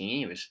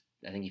 2019.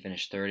 I think he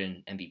finished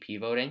 3rd in MVP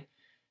voting.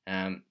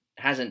 That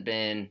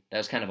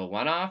was kind of a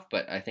one-off,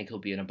 but I think he'll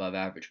be an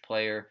above-average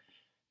player.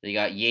 They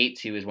got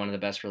Yates, who was one of the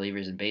best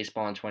relievers in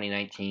baseball in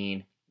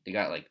 2019. They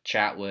got like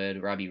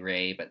Chatwood, Robbie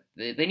Ray, but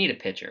they need a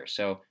pitcher.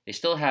 So they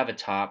still have a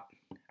top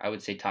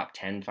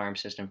 10 farm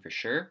system for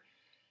sure.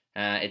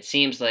 It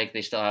seems like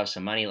they still have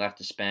some money left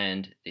to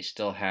spend. They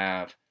still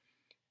have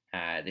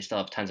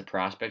tons of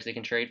prospects they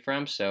can trade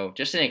from. So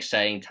just an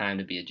exciting time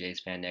to be a Jays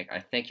fan, Nick.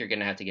 I think you're going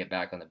to have to get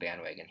back on the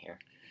bandwagon here.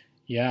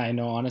 Yeah, I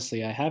know.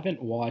 Honestly, I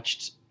haven't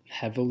watched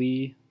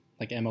heavily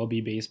like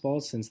MLB baseball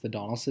since the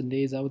Donaldson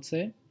days, I would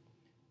say.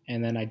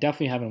 And then I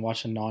definitely haven't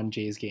watched a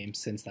non-Jays game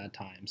since that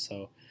time.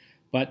 So,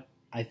 but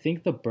I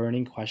think the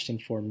burning question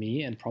for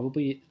me and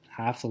probably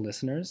half the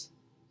listeners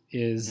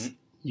is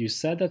you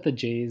said that the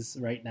Jays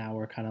right now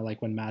are kind of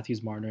like when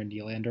Matthews, Marner, and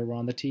Nylander were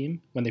on the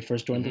team when they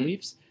first joined the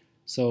Leafs.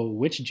 So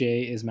which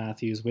Jay is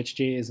Matthews, which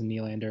Jay is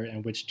Nylander,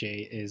 and which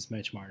Jay is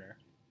Mitch Marner?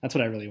 That's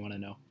what I really want to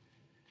know.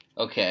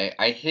 Okay,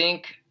 I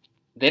think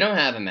they don't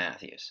have a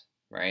Matthews,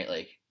 right?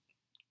 Like,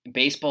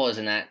 baseball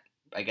isn't that,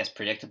 I guess,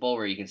 predictable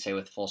where you can say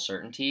with full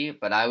certainty,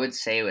 but I would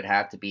say it would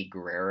have to be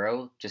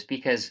Guerrero, just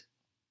because,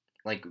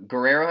 like,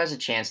 Guerrero has a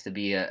chance to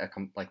be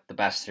like the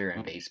best hitter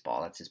in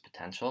baseball. That's his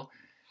potential.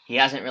 He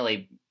hasn't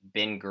really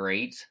been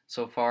great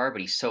so far,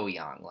 but he's so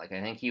young. Like,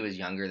 I think he was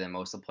younger than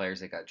most of the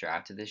players that got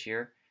drafted this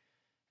year.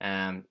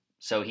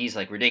 So he's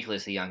like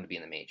ridiculously young to be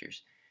in the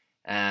majors.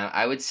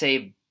 I would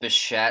say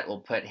Bichette will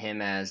put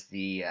him as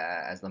the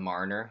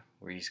Marner,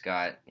 where he's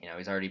got,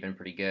 he's already been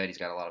pretty good. He's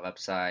got a lot of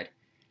upside.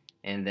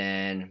 And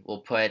then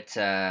we'll put.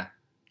 I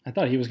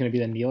thought he was going to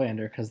be the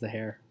Nylander because the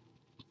hair.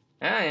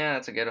 Yeah,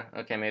 that's a good one.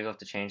 Okay, maybe we'll have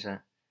to change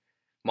that.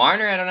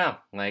 Marner, I don't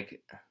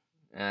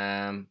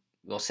know.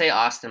 We'll say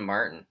Austin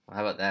Martin.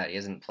 How about that? He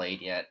hasn't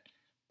played yet,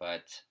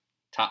 but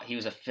he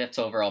was a 5th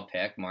overall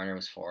pick. Marner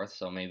was 4th,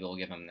 so maybe we'll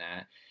give him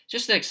that. It's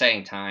just an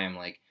exciting time.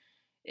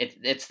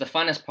 It's the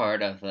funnest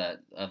part of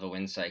a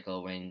win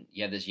cycle when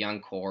you have this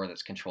young core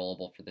that's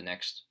controllable for the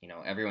next.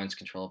 Everyone's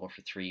controllable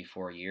for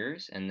 3-4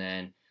 years, and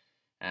then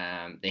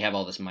they have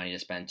all this money to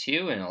spend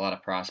too, and a lot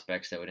of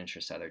prospects that would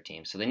interest other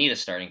teams. So they need a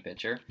starting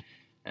pitcher,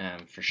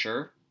 for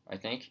sure. I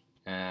think,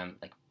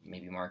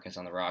 maybe Marcus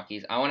on the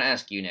Rockies. I want to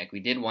ask you, Nick. We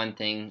did one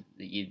thing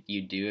that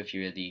you do if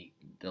you're the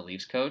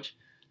Leafs coach.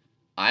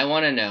 I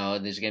want to know.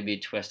 There's going to be a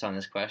twist on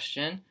this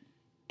question.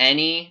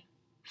 Any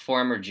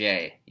former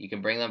J, you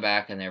can bring them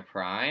back in their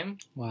prime.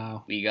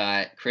 Wow. We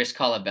got Chris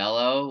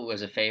Colabello,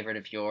 was a favorite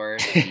of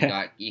yours.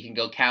 You can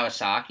go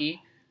Kawasaki.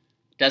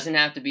 Doesn't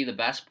have to be the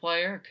best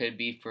player. Could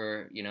be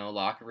for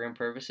locker room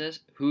purposes.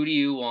 Who do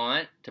you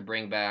want to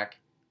bring back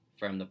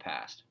from the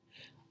past?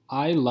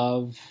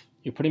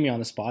 You're putting me on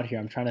the spot here.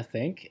 I'm trying to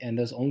think, and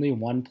there's only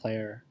one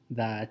player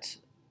that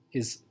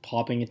is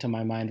popping into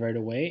my mind right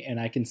away, and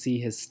I can see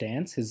his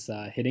stance, his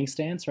hitting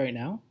stance right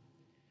now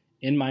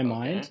in my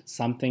mind.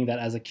 Something that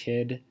as a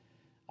kid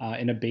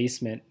in a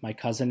basement, my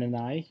cousin and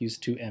I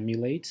used to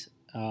emulate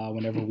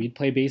whenever we'd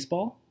play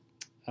baseball.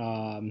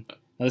 Now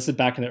this is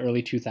back in the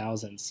early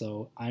 2000s,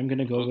 so I'm going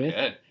to go with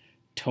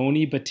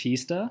Tony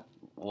Batista.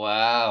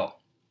 Wow.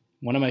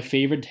 One of my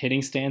favorite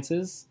hitting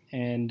stances,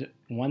 and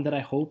one that I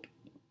hope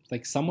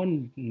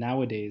someone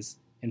nowadays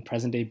in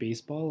present day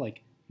baseball,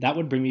 that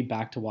would bring me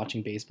back to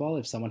watching baseball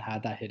if someone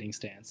had that hitting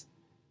stance.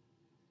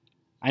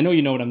 I know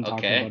you know what I'm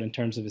talking about in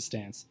terms of his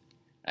stance.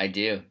 I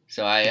do.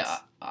 So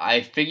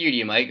I figured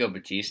you might go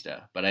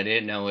Batista, but I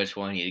didn't know which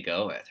one you'd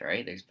go with,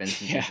 right? There's been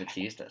some good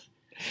Batistas.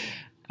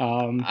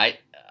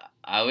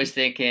 I was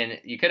thinking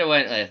you could have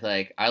went with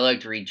I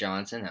liked Reed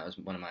Johnson. That was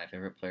one of my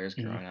favorite players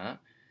growing up.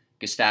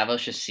 Gustavo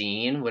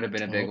Chacin would have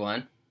been a big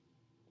one.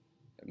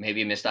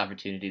 Maybe a missed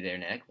opportunity there,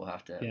 Nick. We'll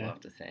have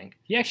to think.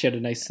 He actually had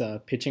a nice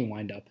pitching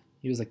windup.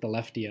 He was the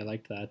lefty. I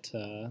liked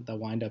that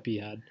windup he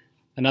had.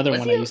 Another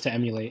one I used to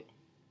emulate.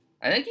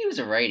 I think he was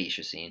a righty,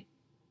 Chacin.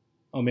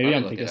 Oh, maybe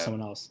I'm thinking of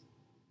someone else.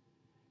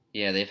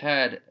 Yeah, they've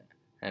had.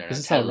 I don't know. This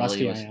is how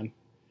rusty I am.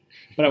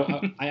 But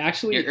I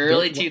actually your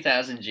early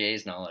 2000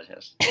 Jays knowledge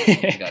has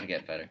got to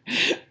get better.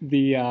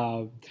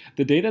 The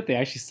day that they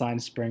actually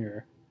signed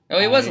Springer. Oh,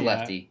 he was a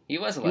lefty. He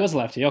was a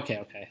lefty.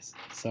 Okay.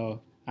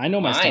 So I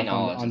know my stuff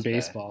on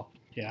baseball.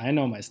 Bad. Yeah, I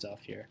know my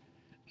stuff here.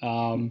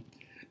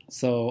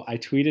 So I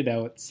tweeted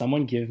out,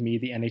 someone give me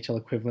the NHL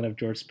equivalent of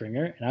George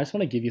Springer, and I just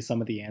want to give you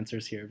some of the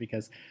answers here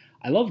because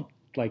I love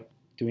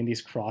doing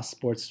these cross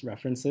sports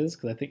references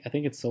because I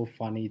think it's so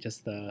funny,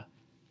 just the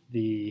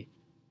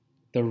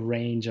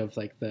range of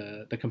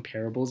the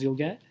comparables you'll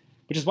get,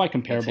 which is why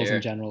comparables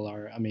in general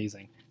are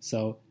amazing.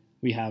 So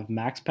we have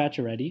Max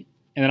Pacioretty,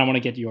 and then I want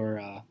to get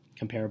your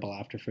comparable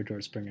after for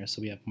George Springer.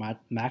 So we have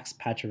Max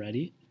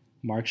Pacioretty,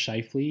 Mark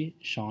Scheifele,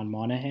 Sean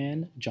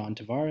Monahan, John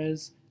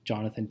Tavares,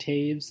 Jonathan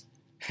Toews.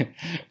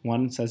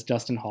 One says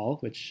Justin Hall,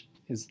 which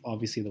is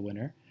obviously the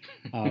winner.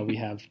 We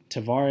have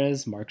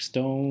Tavares, Mark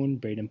Stone,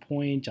 Braden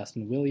Point,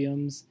 Justin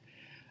Williams,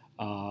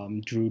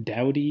 Drew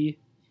Doughty,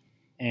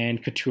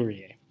 and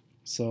Couturier.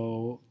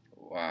 So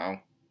wow,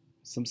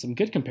 some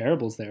good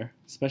comparables there,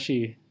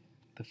 especially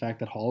the fact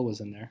that Hall was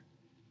in there.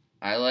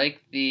 I like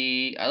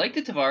the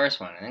Tavares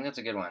one. I think that's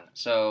a good one.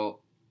 So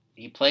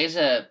he plays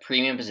a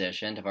premium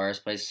position.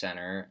 Tavares plays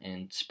center,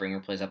 and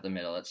Springer plays up the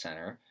middle at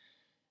center.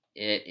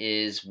 It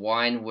is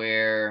one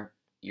where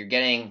you're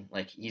getting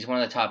he's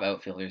one of the top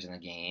outfielders in the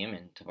game,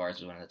 and Tavares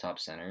is one of the top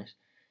centers.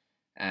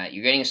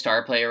 You're getting a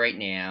star player right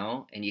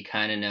now, and you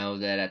kind of know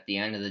that at the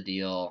end of the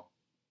deal,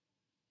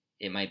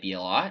 it might be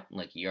a lot.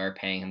 You are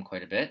paying him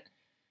quite a bit.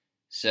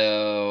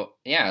 So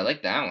yeah, I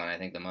like that one. I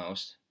think the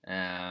most.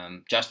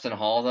 Justin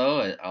Hall,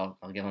 though,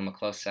 I'll give him a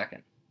close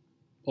second.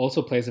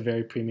 Also plays a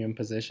very premium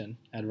position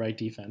at right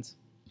defense,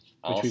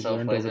 which we've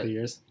learned over the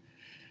years.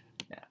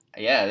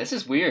 Yeah, this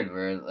is weird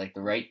where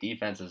the right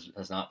defense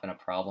has not been a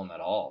problem at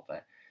all.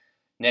 But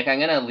Nick, I'm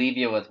going to leave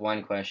you with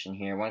one question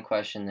here. One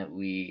question that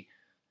we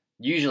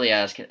usually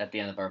ask at the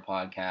end of our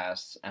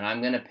podcasts, and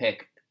I'm going to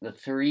pick the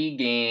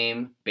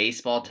 3-game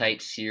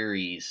baseball-type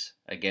series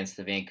against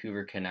the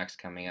Vancouver Canucks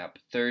coming up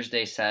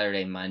Thursday,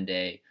 Saturday,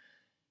 Monday.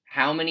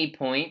 How many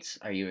points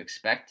are you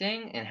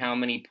expecting, and how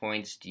many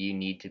points do you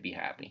need to be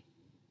happy?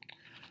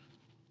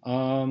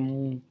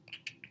 Well,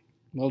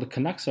 the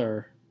Canucks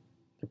they're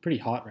pretty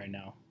hot right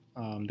now.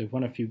 They've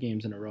won a few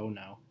games in a row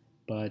now,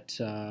 but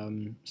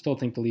still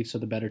think the Leafs are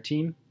the better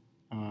team.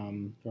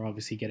 They're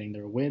obviously getting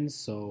their wins,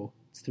 so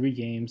it's 3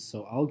 games.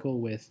 So I'll go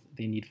with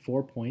they need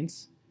 4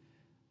 points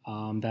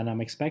that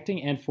I'm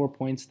expecting, and 4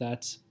 points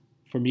that's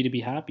for me to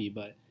be happy.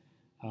 But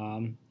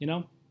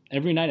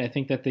every night I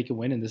think that they can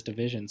win in this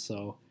division.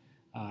 So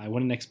I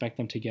wouldn't expect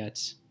them to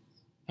get.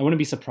 I wouldn't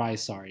be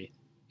surprised,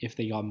 if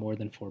they got more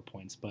than 4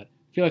 points. But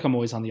I feel like I'm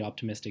always on the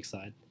optimistic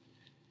side.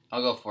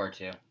 I'll go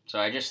 4-2. So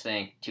I just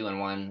think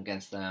 2-1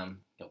 against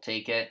them. You'll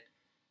take it.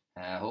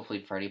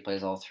 Hopefully Freddie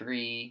plays all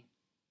 3.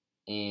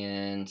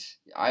 And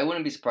I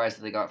wouldn't be surprised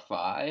if they got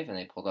 5 and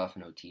they pulled off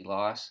an OT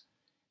loss.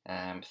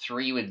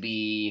 3 would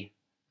be,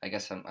 I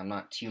guess I'm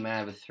not too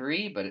mad with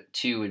 3, but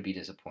 2 would be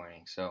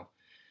disappointing. So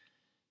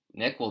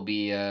Nick will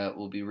be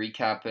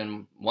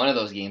recapping one of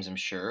those games, I'm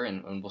sure,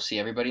 and we'll see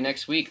everybody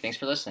next week. Thanks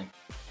for listening.